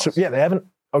 and they lost. So yeah, they haven't.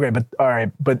 Okay, but all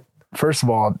right. But first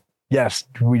of all, yes,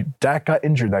 Dak got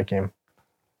injured that game.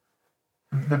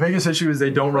 The biggest issue is they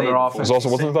don't run their It offense.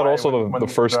 Wasn't that also the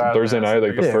first Thursday night,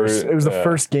 like the Yeah, first? it was the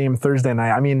first game Thursday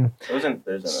night. I mean, It wasn't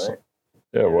Thursday night.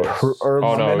 Yeah, it was. or Oh no,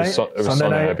 Monday it was, night? it was Sunday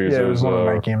Sunday night? night because Yeah, it was one of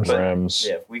the night games. Rams.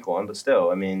 Yeah, week 1, but still,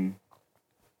 I mean,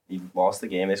 you lost the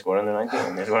game. They scored under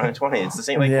 19. They scored under 20. It's the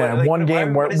same. Like, Yeah, what, one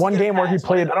game where- what is he one getting game where he passed?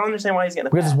 played- I don't understand why he's getting a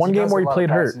Because pass. it's one game where he played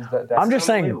hurt. I'm just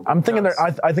saying. unbelievable. I'm thinking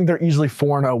I think they're easily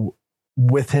 4-0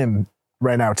 with him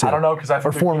right now too. I don't know because I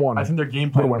Or think 4-1. I think their game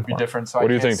plan would be 4-1. different. So What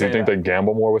do you I can't think? Do you say think that. they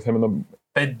gamble more with him in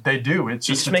the? They do? It's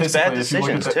He just just makes bad statistically, if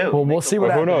you look decisions at the- too. Well, we'll see what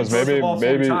But who happens. knows? Throws the ball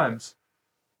 40 Maybe. times.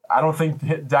 I don't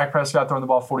think Dak Prescott throwing the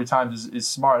ball 40 times is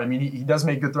smart. I mean, he does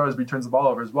make good throws, but he turns the ball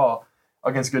over as well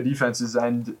against good defenses.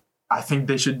 And I think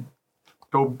they should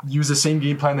go use the same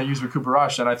game plan they used with Cooper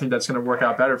Rush, and I think that's going to work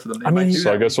out better for them. They I mean, might do So So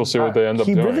I that guess we'll see what they end up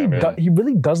He doing. really, I mean, he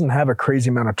really doesn't have a crazy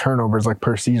amount of turnovers like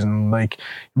per season. Like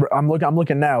I'm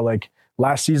looking now. Like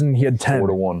last season he had 10.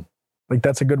 4-1. Like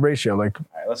that's a good ratio. Like All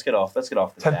right, let's get off the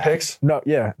 10 Dak. picks. no,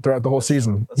 yeah, throughout the whole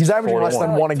season. He's averaging less than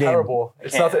 4-1. one a game. Terrible. I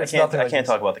It's can't, nothing. It's nothing. I like can't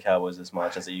this. talk about the Cowboys this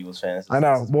much as a Eagles fan. I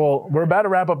know. Well, we're about to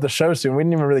wrap up the show soon. We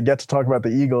didn't even really get to talk about the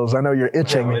Eagles. I know you're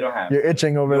itching. we don't have You're to.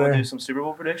 itching over You want to there. do some Super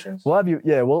Bowl predictions? We'll have you.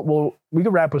 Yeah, we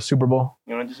could wrap with Super Bowl.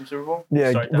 You want to do some Super Bowl?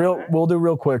 Yeah, Start down there? we'll do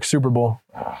real quick Super Bowl.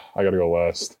 I gotta go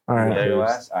last. All You right. gotta go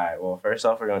last? All right, well, first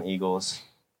off, we're going Eagles.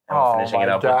 And Oh we're finishing my it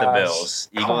up with the gosh. Bills.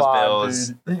 Come Eagles, on, Bills.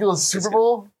 dude. Eagles Super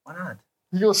Bowl. Why not?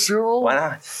 Eagles Super Bowl. Why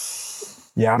not?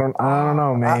 Yeah, I don't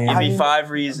know, man. Give me mean, 5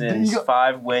 reasons, the Eagle-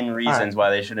 5 win reasons why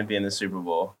they shouldn't be in the Super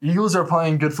Bowl. Eagles are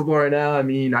playing good football right now. I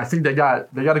mean, I think they got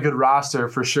a good roster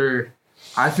for sure.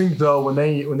 I think though when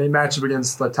they match up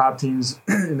against the top teams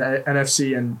in the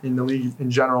NFC and in the league in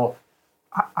general,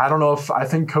 I don't know if I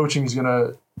think coaching is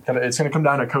it's gonna come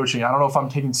down to coaching. I don't know if I'm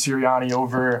taking Sirianni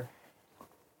over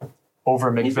He's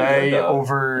been McVay good, though.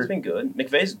 over. He's been good.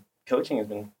 McVay's coaching has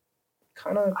been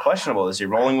kind of questionable this year.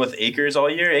 Rolling with Akers all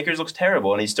year. Akers looks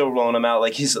terrible, and he's still rolling him out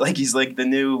like he's like the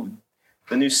new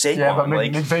the new Saquon. Yeah, but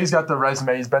McVay's got the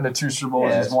resume. He's been to 2 Super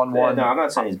Bowls. He's won one. No, I'm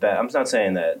not saying he's bad. I'm not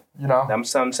saying that. I'm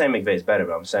saying McVay's better,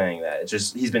 but I'm saying that it's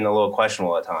just he's been a little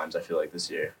questionable at times. I feel like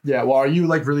this year. Yeah. Well, are you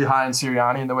like really high on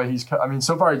Sirianni in the way he's? I mean,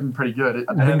 so far he's been pretty good.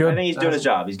 I think he's doing his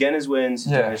job. He's getting his wins.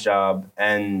 He's doing his job,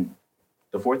 and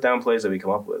the 4th down plays that we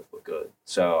come up with look good.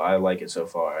 So I like it so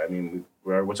far. I mean,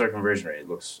 what's our conversion rate?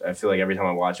 I feel like every time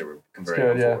I watch it, we're converting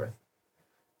on 4th.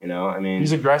 You know, I mean,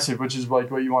 he's aggressive, which is like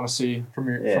what you want to see from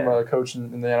a coach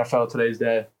in the NFL today's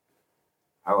day.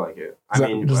 I like it. I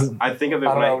think of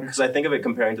it because I think of it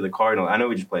comparing to the Cardinals. I know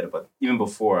we just played it, but even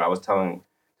before, I was talking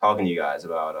to you guys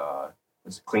about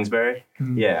Kingsbury.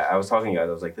 Mm-hmm. Yeah, I was talking to you guys.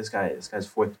 I was like, this guy's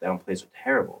 4th down plays are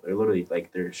terrible. They're literally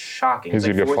like they're shocking. He's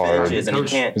gonna get fired. He's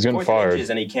getting fired,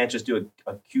 and he can't just do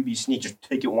a QB sneak, just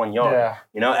take it 1 yard. Yeah.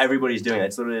 You know, everybody's doing that.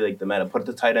 It's literally like the meta. Put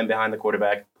the tight end behind the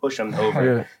quarterback, push him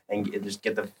over, and just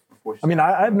get the. I mean,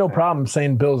 I have no problem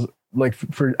saying Bills. Like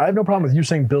I have no problem with you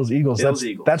saying Bills Eagles.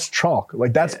 That's chalk.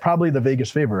 Like that's probably the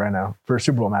Vegas favorite right now for a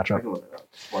Super Bowl matchup. I can look it up.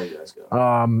 Why do you guys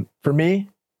go? For me,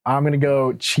 I'm gonna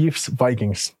go Chiefs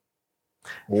Vikings.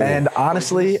 Ooh. And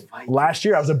honestly, last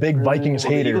year I was a big Vikings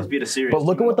hater. But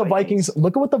look at what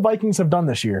the Vikings have done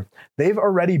this year. They've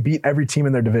already beat every team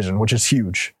in their division, which is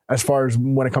huge as far as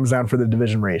when it comes down for the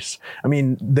division race. I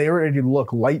mean, they already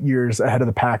look light years ahead of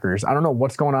the Packers. I don't know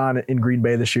what's going on in Green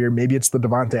Bay this year. Maybe it's the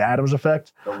Devontae Adams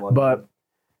effect, but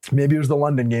maybe it was the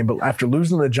London game. But after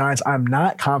losing to the Giants, I'm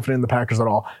not confident in the Packers at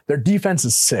all. Their defense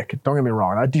is sick. Don't get me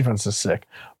wrong. That defense is sick.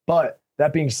 But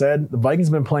that being said, the Vikings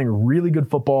have been playing really good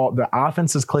football. The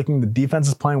offense is clicking. The defense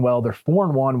is playing well. They're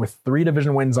 4-1 with 3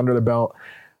 division wins under their belt.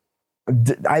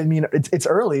 I mean, it's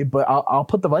early, but I'll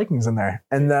put the Vikings in there.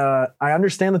 And I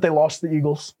understand that they lost to the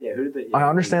Eagles. Yeah, who did they? I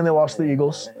understand they lost to the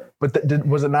Eagles, but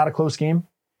was it not a close game?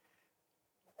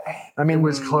 I mean, it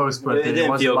was close, but it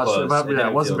didn't feel close.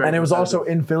 It wasn't very. And it was also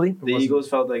in Philly. The Eagles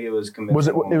felt like it was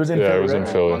convincing. It was in Philly. Yeah, it was in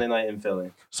Philly. Monday night in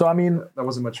Philly. So I mean, that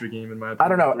wasn't much of a game in my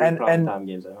opinion. I don't know. Time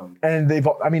games at home.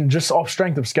 And just off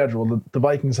strength of schedule, the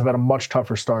Vikings have had a much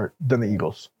tougher start than the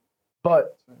Eagles.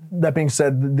 But that being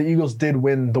said, the Eagles did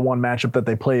win the one matchup that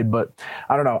they played. But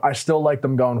I don't know. I still like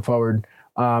them going forward.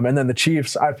 And then the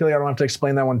Chiefs, I feel like I don't have to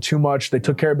explain that one too much. They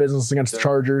took care of business against the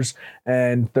Chargers,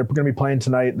 and they're going to be playing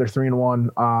tonight. They're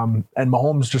 3-1. And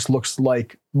Mahomes just looks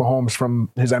like Mahomes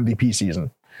from his MVP season.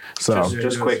 So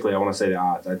just quickly, I want to say the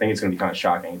odds. I think it's going to be kind of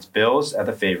shocking. It's Bills at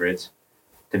the favorites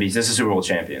to be. This is Super Bowl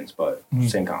champions, but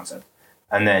same concept.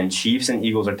 And then Chiefs and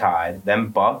Eagles are tied. Then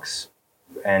Bucks,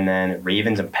 and then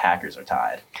Ravens and Packers are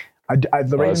tied.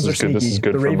 The Ravens are sneaky.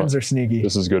 The Ravens are sneaky.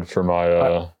 This is good for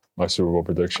my my Super Bowl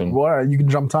prediction. Well, you can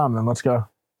jump Tom then. Let's go.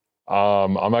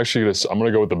 I'm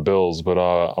gonna go with the Bills, but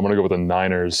I'm gonna go with the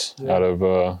Niners out of.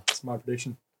 That's my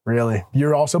prediction. Really?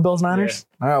 You're also Bills Niners?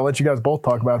 Yeah. All right, I'll let you guys both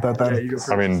talk about that then. Yeah,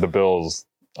 I mean, the Bills.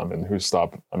 Who's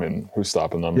stopping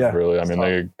them? Yeah. Really? I mean,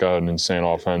 they got an insane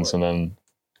offense, and then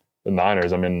the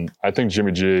Niners. I mean, I think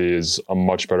Jimmy G is a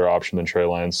much better option than Trey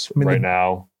Lance right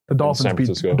now. The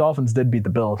Dolphins did beat the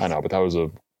Bills. I know, but that was a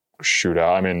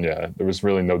shootout. I mean, yeah, there was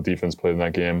really no defense played in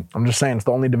that game. I'm just saying, it's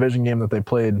the only division game that they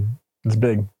played. It's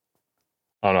big.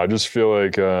 I don't know. I just feel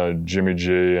like Jimmy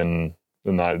G and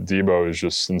Debo is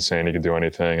just insane. He can do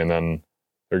anything. And then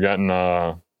they're getting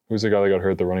who's the guy that got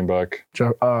hurt? The running back.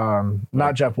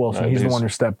 Not Jeff Wilson. He's the one who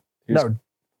stepped. No.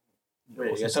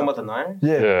 Wait, you guys talking about the Niners?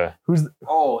 Yeah. Who's?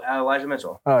 Elijah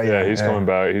Mitchell. Oh yeah, he's coming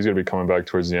back. He's gonna be coming back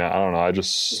towards the end. I don't know.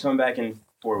 He's coming back in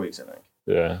 4 weeks, I think.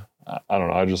 Yeah. I don't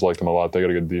know. I just like them a lot. They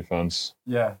got a good defense.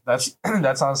 Yeah, that's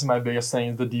honestly my biggest thing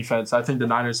is the defense. I think the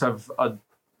Niners have one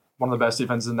of the best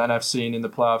defenses in the NFC and in the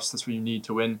playoffs. That's what you need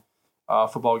to win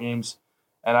football games.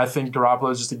 And I think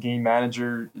Garoppolo is just a game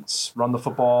manager. It's run the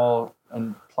football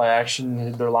and play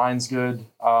action. Their line's good.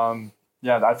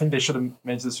 I think they should have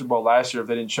made it to the Super Bowl last year if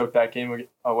they didn't choke that game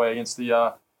away against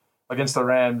the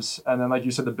Rams. And then, like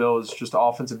you said, the Bills, just an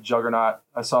offensive juggernaut.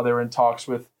 I saw they were in talks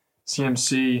with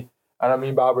CMC.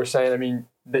 And Bob was saying,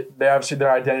 they obviously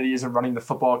their identity isn't running the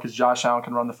football because Josh Allen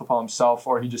can run the football himself,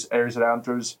 or he just airs it out and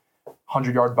throws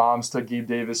 100-yard bombs to Gabe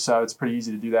Davis. So it's pretty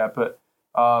easy to do that. But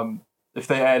if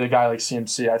they add a guy like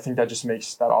CMC, I think that just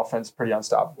makes that offense pretty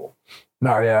unstoppable.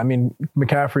 No, yeah.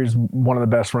 McCaffrey's one of the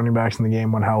best running backs in the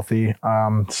game when healthy.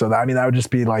 That would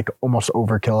just be like almost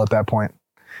overkill at that point.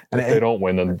 And if they don't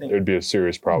win, then it would be a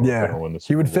serious problem. Yeah, if they don't win the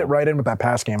he would fit right in with that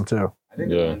pass game too. I think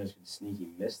the Niners could sneaky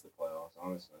miss the playoffs,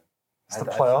 honestly. It's the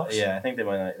playoffs? I think they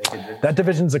might not. That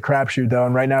division's a crapshoot, though,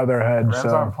 and right now they're ahead. Rams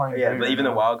aren't playing but even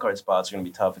the wild card spots are going to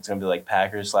be tough. It's going to be like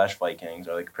Packers/Vikings,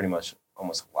 or like pretty much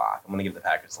almost a lock. I'm going to give the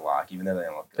Packers a lock, even though they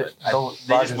don't look good.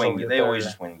 They just win. They always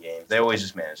just win games. They always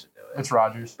just manage to do it. It's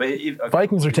Rodgers. But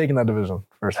Vikings are taking that division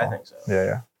first of all. I think so.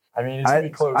 Yeah. I mean, it's gonna be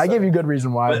close. I gave you good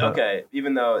reason why. But okay,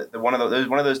 even though one of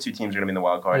those two teams are going to be in the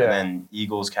wild card, Yeah. and then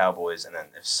Eagles, Cowboys, and then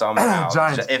if somehow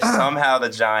Giants. the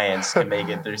Giants can make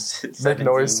it through Make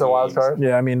noise to wild card.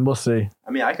 Yeah, I mean, we'll see.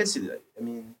 I mean, I could see that.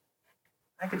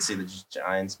 I could see the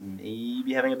Giants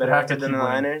maybe having a better They have to record than keep the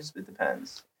winning. Niners. It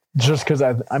depends. Just because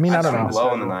I don't know. Low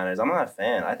on the Niners. I'm not a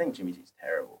fan. I think Jimmy G's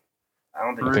terrible. I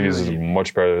don't think. I think he's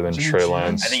much better than Jimmy Trey G.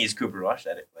 Lance. I think he's Cooper Rush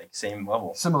at it, like same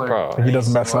level. Similar. Bro, He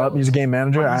doesn't mess up. He's a game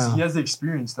manager. I don't He know. has the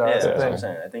experience, though. Yeah, That's that's the what thing. I'm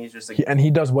saying. I think he's just like And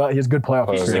he does well. He has good playoff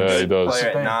Oh, he's a experience. yeah, he good does.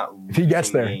 player at not If he gets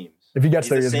losing there. games. If he gets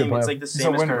there, he He's has the good same. It's playoff. like the He's a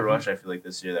same as winner. Cooper Rush. I feel like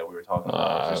this year that we were talking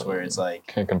about, just where it's like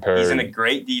Can't compare. he's in a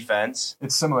great defense.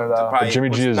 It's similar, though. Probably, Jimmy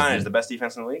G is- Niners the best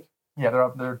defense in the league. Yeah, they're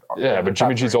up there. Yeah, but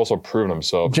Jimmy G's also proven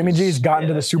himself. Jimmy G's gotten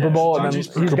to the Super Bowl, and then Jimmy he's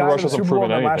G's gotten Cooper Rush to the hasn't Super Bowl,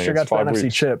 and then proven last year got anything. to the It's 5 NFC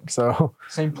weeks. chip. So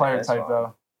Same player That's type, fine.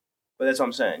 though. But that's what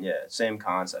I'm saying. Yeah, same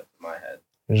concept in my head.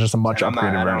 it's just a much And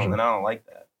upgraded version. I don't like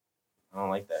that. I don't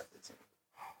like that for the team.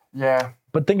 Yeah.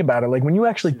 But think about it. Like when you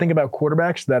actually think about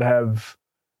quarterbacks that have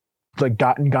like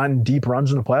gotten deep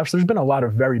runs in the playoffs, there's been a lot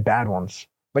of very bad ones.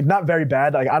 Like not very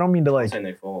bad. Like I don't mean to Don't like say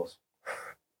Nick Foles.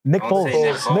 Nick Don't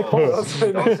Foles. say Nick Nick Foles.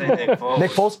 Foles. Don't say Nick Foles.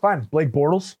 Nick Foles, fine. Blake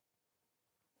Bortles.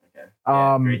 Okay.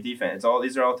 Yeah, Um, great defense.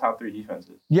 These are all top 3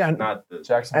 defenses. Yeah, Not the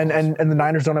Jackson. and the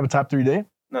Niners don't have a top 3D.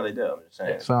 No, they do. I'm just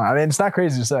saying. So I mean, it's not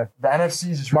crazy to say. The NFC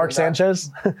is just Mark really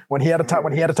Sanchez when he had a top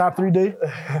 3D.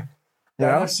 The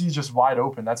You know? NFC is just wide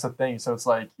open. That's the thing. So it's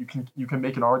like you can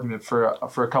make an argument for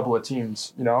a couple of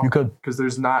teams. You know, You could. because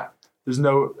there's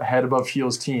no head above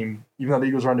heels team. Even though the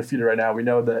Eagles are undefeated right now, we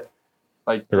know that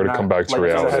like They're gonna come back to That's what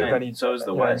I'm reality. saying. So is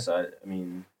the West. I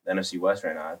mean, the NFC West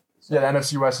right now. Yeah, the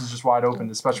NFC West is just wide open,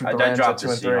 especially with the I Rams at dropped 2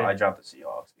 the and 3. Seahawks. I dropped the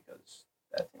Seahawks because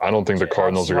that team- I don't think the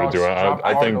Cardinals are going to do it. Drop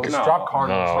I think. Cardinals. Drop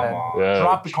Cardinals, No. man. Yeah.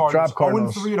 Drop the Cardinals. Drop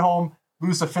Cardinals. 0-3 at home.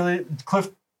 Lose to Philly.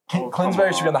 Oh,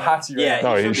 Clinsbury should be on the hot seat right Yeah,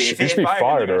 now. No, he he should should be If they fired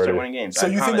they're gonna start already. winning games. So I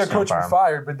you think their promise coach will be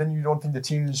fired, but then you don't think the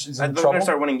team is in They're going trouble? to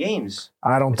start winning games.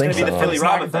 I don't It's think going to be so. the Philly It's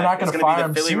not- Rob they're not effect. gonna It's going fire to be the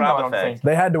him Philly soon, Rob I don't effect. think.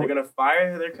 They had They're to. going to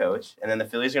fire their coach, and then the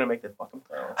Phillies are going to make the fucking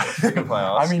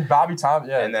playoffs. I mean, Bobby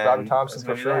Thompson. Yeah, and then Bobby Thompson it's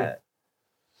for gonna be free. that.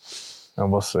 And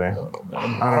we'll see. I I don't don't know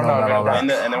know, about all man.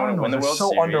 that. And they want to win the World so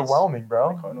Series. underwhelming, The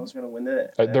bro. Cardinals are going to win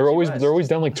the. They're always NFC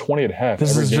down like 20 at half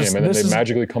This every is game, just- and then this they is-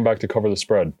 magically come back to cover the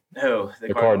spread. West. Who?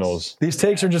 The Cardinals. These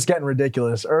takes are just getting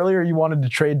ridiculous. Earlier, you wanted to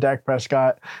trade Dak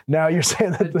Prescott. Now you're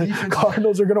saying that The the defense-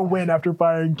 Cardinals are going to win after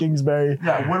firing Kingsbury.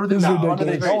 Yeah, what are they, This is what are they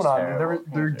ridiculous. going on? Terrible.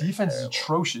 Their They're defense is terrible.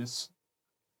 atrocious.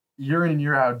 Year in and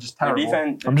year out, just Their terrible.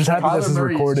 defense. I'm just happy Kyler this is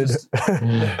Murray is recorded. just-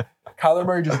 Kyler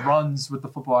Murray just runs with the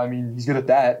football. I mean, he's good at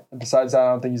that. And besides that, I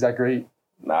don't think he's that great.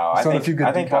 No, He's I thrown a few think good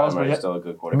I think deep balls, Kyler but Murray's yet- still a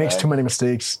good He quarterback. makes too many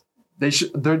mistakes.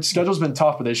 Their schedule's been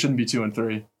tough, but they shouldn't be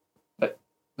 2-3.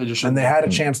 They just shouldn't. And they had a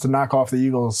chance to knock off the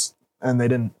Eagles, and they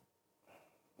didn't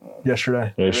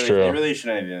yesterday. They It's really, true. they really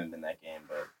shouldn't have even been that game,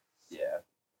 but yeah,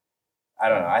 I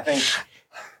don't know.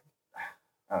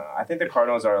 I think the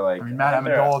Cardinals are like. I mean, Matt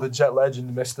Amendola, the Jet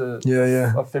legend, missed a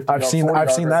Yeah. a 50. I've seen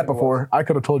that before. I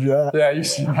could have told you that. Yeah, you've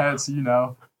seen that, so you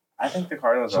know. I think the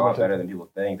Cardinals are a lot better than people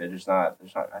think. They're just not.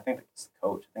 I think it's the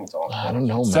coach. I think it's all. I don't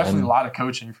know, It's man. definitely a lot of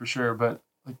coaching for sure, but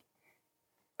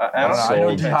I I don't know. don't I know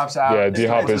defense. D-Hop's out. Yeah,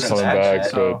 D-Hop is coming back,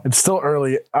 so- It's still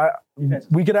early. Defense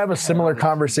is- We could have a similar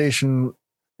conversation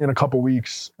in a couple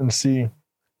weeks and see.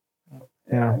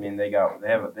 Yeah, I mean they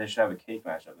should have a cake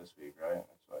matchup this week, right? That's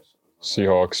what I said.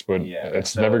 Seahawks, but Yeah,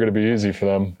 it's so- never going to be easy for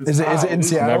them. Is it in It's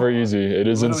Seattle? never easy. It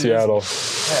is in Literally Seattle.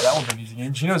 Yeah, that one's an easy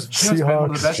game. Gino's been one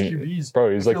of the best QBs.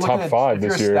 Bro, he's If like you're top looking at- 5 if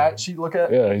this you're year. a stat sheet, look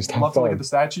at. Yeah, he's top Love to look at 5. the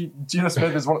stat sheet. Gino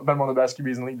Smith has been one of the best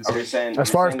QBs in the league this Are we year. saying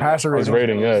As far as passer His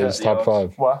rating, rating, yeah, he's top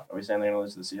 5. What? Are we saying they're going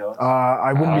to lose to the Seahawks?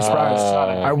 I wouldn't be surprised.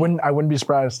 Uh, I wouldn't be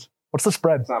surprised. What's the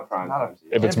spread? It's not prime Not a- time.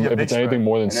 If it's Can't be a big anything spread.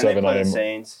 more than And then they 7, play I the am.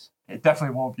 Saints. It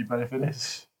definitely won't be, but if it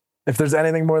is. If there's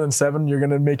anything more than 7, you're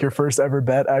gonna make your first ever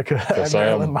bet at Yes, I am.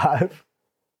 Maryland Live.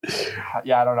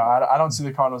 Yeah, I don't know. I don't see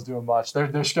the Cardinals doing much.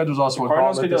 Their schedule's also The a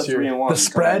Cardinals gauntlet could go this year. 3-1.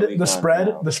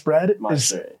 The spread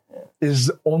Yeah.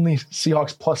 is only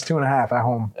Seahawks plus 2.5 at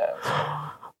home. Yeah.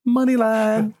 Money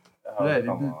line, Oh, Yeah,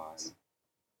 come dude. on.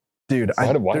 dude. Why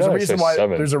There's a did I reason say why.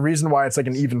 7? There's a reason why it's like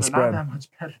an even They're not spread. that much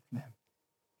better than them.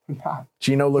 They're not.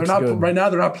 Gino looks They're not good. right now.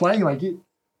 They're not playing like it.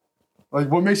 Like,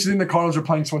 what makes you think the Cardinals are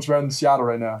playing so much better than Seattle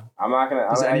right now? I'm not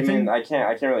gonna. Is I anything- mean, I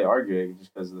can't really argue it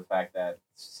just because of the fact that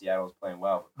Seattle's playing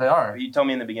well. They are. You told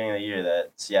me in the beginning of the year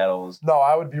that Seattle's. No,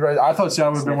 I would be right. I thought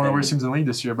Seattle would have been one of the worst teams in the league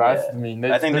this year, but Yeah. I mean,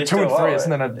 I think they're they 2-3. still are. It's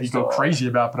nothing They to still go are. crazy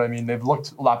about, but I mean, they've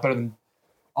looked a lot better than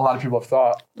a lot of people have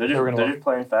thought. They're They were gonna just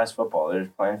playing fast football. They're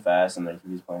just playing fast, and their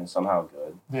QB's playing somehow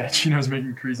good. Yeah, Gino's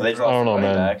making crazy. But they just I lost don't know, running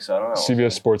man. back, so I don't know.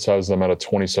 CBS Sports has them at a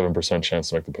 27% chance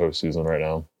to make the postseason right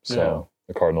now. So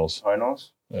The Cardinals.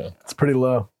 Cardinals? Yeah. It's pretty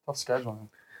low. Tough scheduling.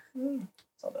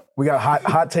 We got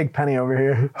hot take Penny over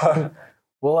here.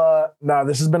 Well, no,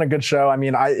 this has been a good show. I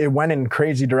mean, it went in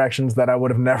crazy directions that I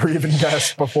would have never even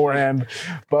guessed beforehand.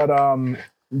 But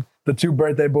the two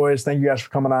birthday boys, thank you guys for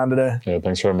coming on today. Yeah,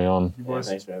 thanks for having me on. Yeah,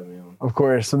 thanks for having me on. Of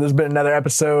course. So this has been another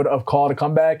episode of Call to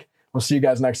Comeback. We'll see you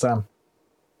guys next time.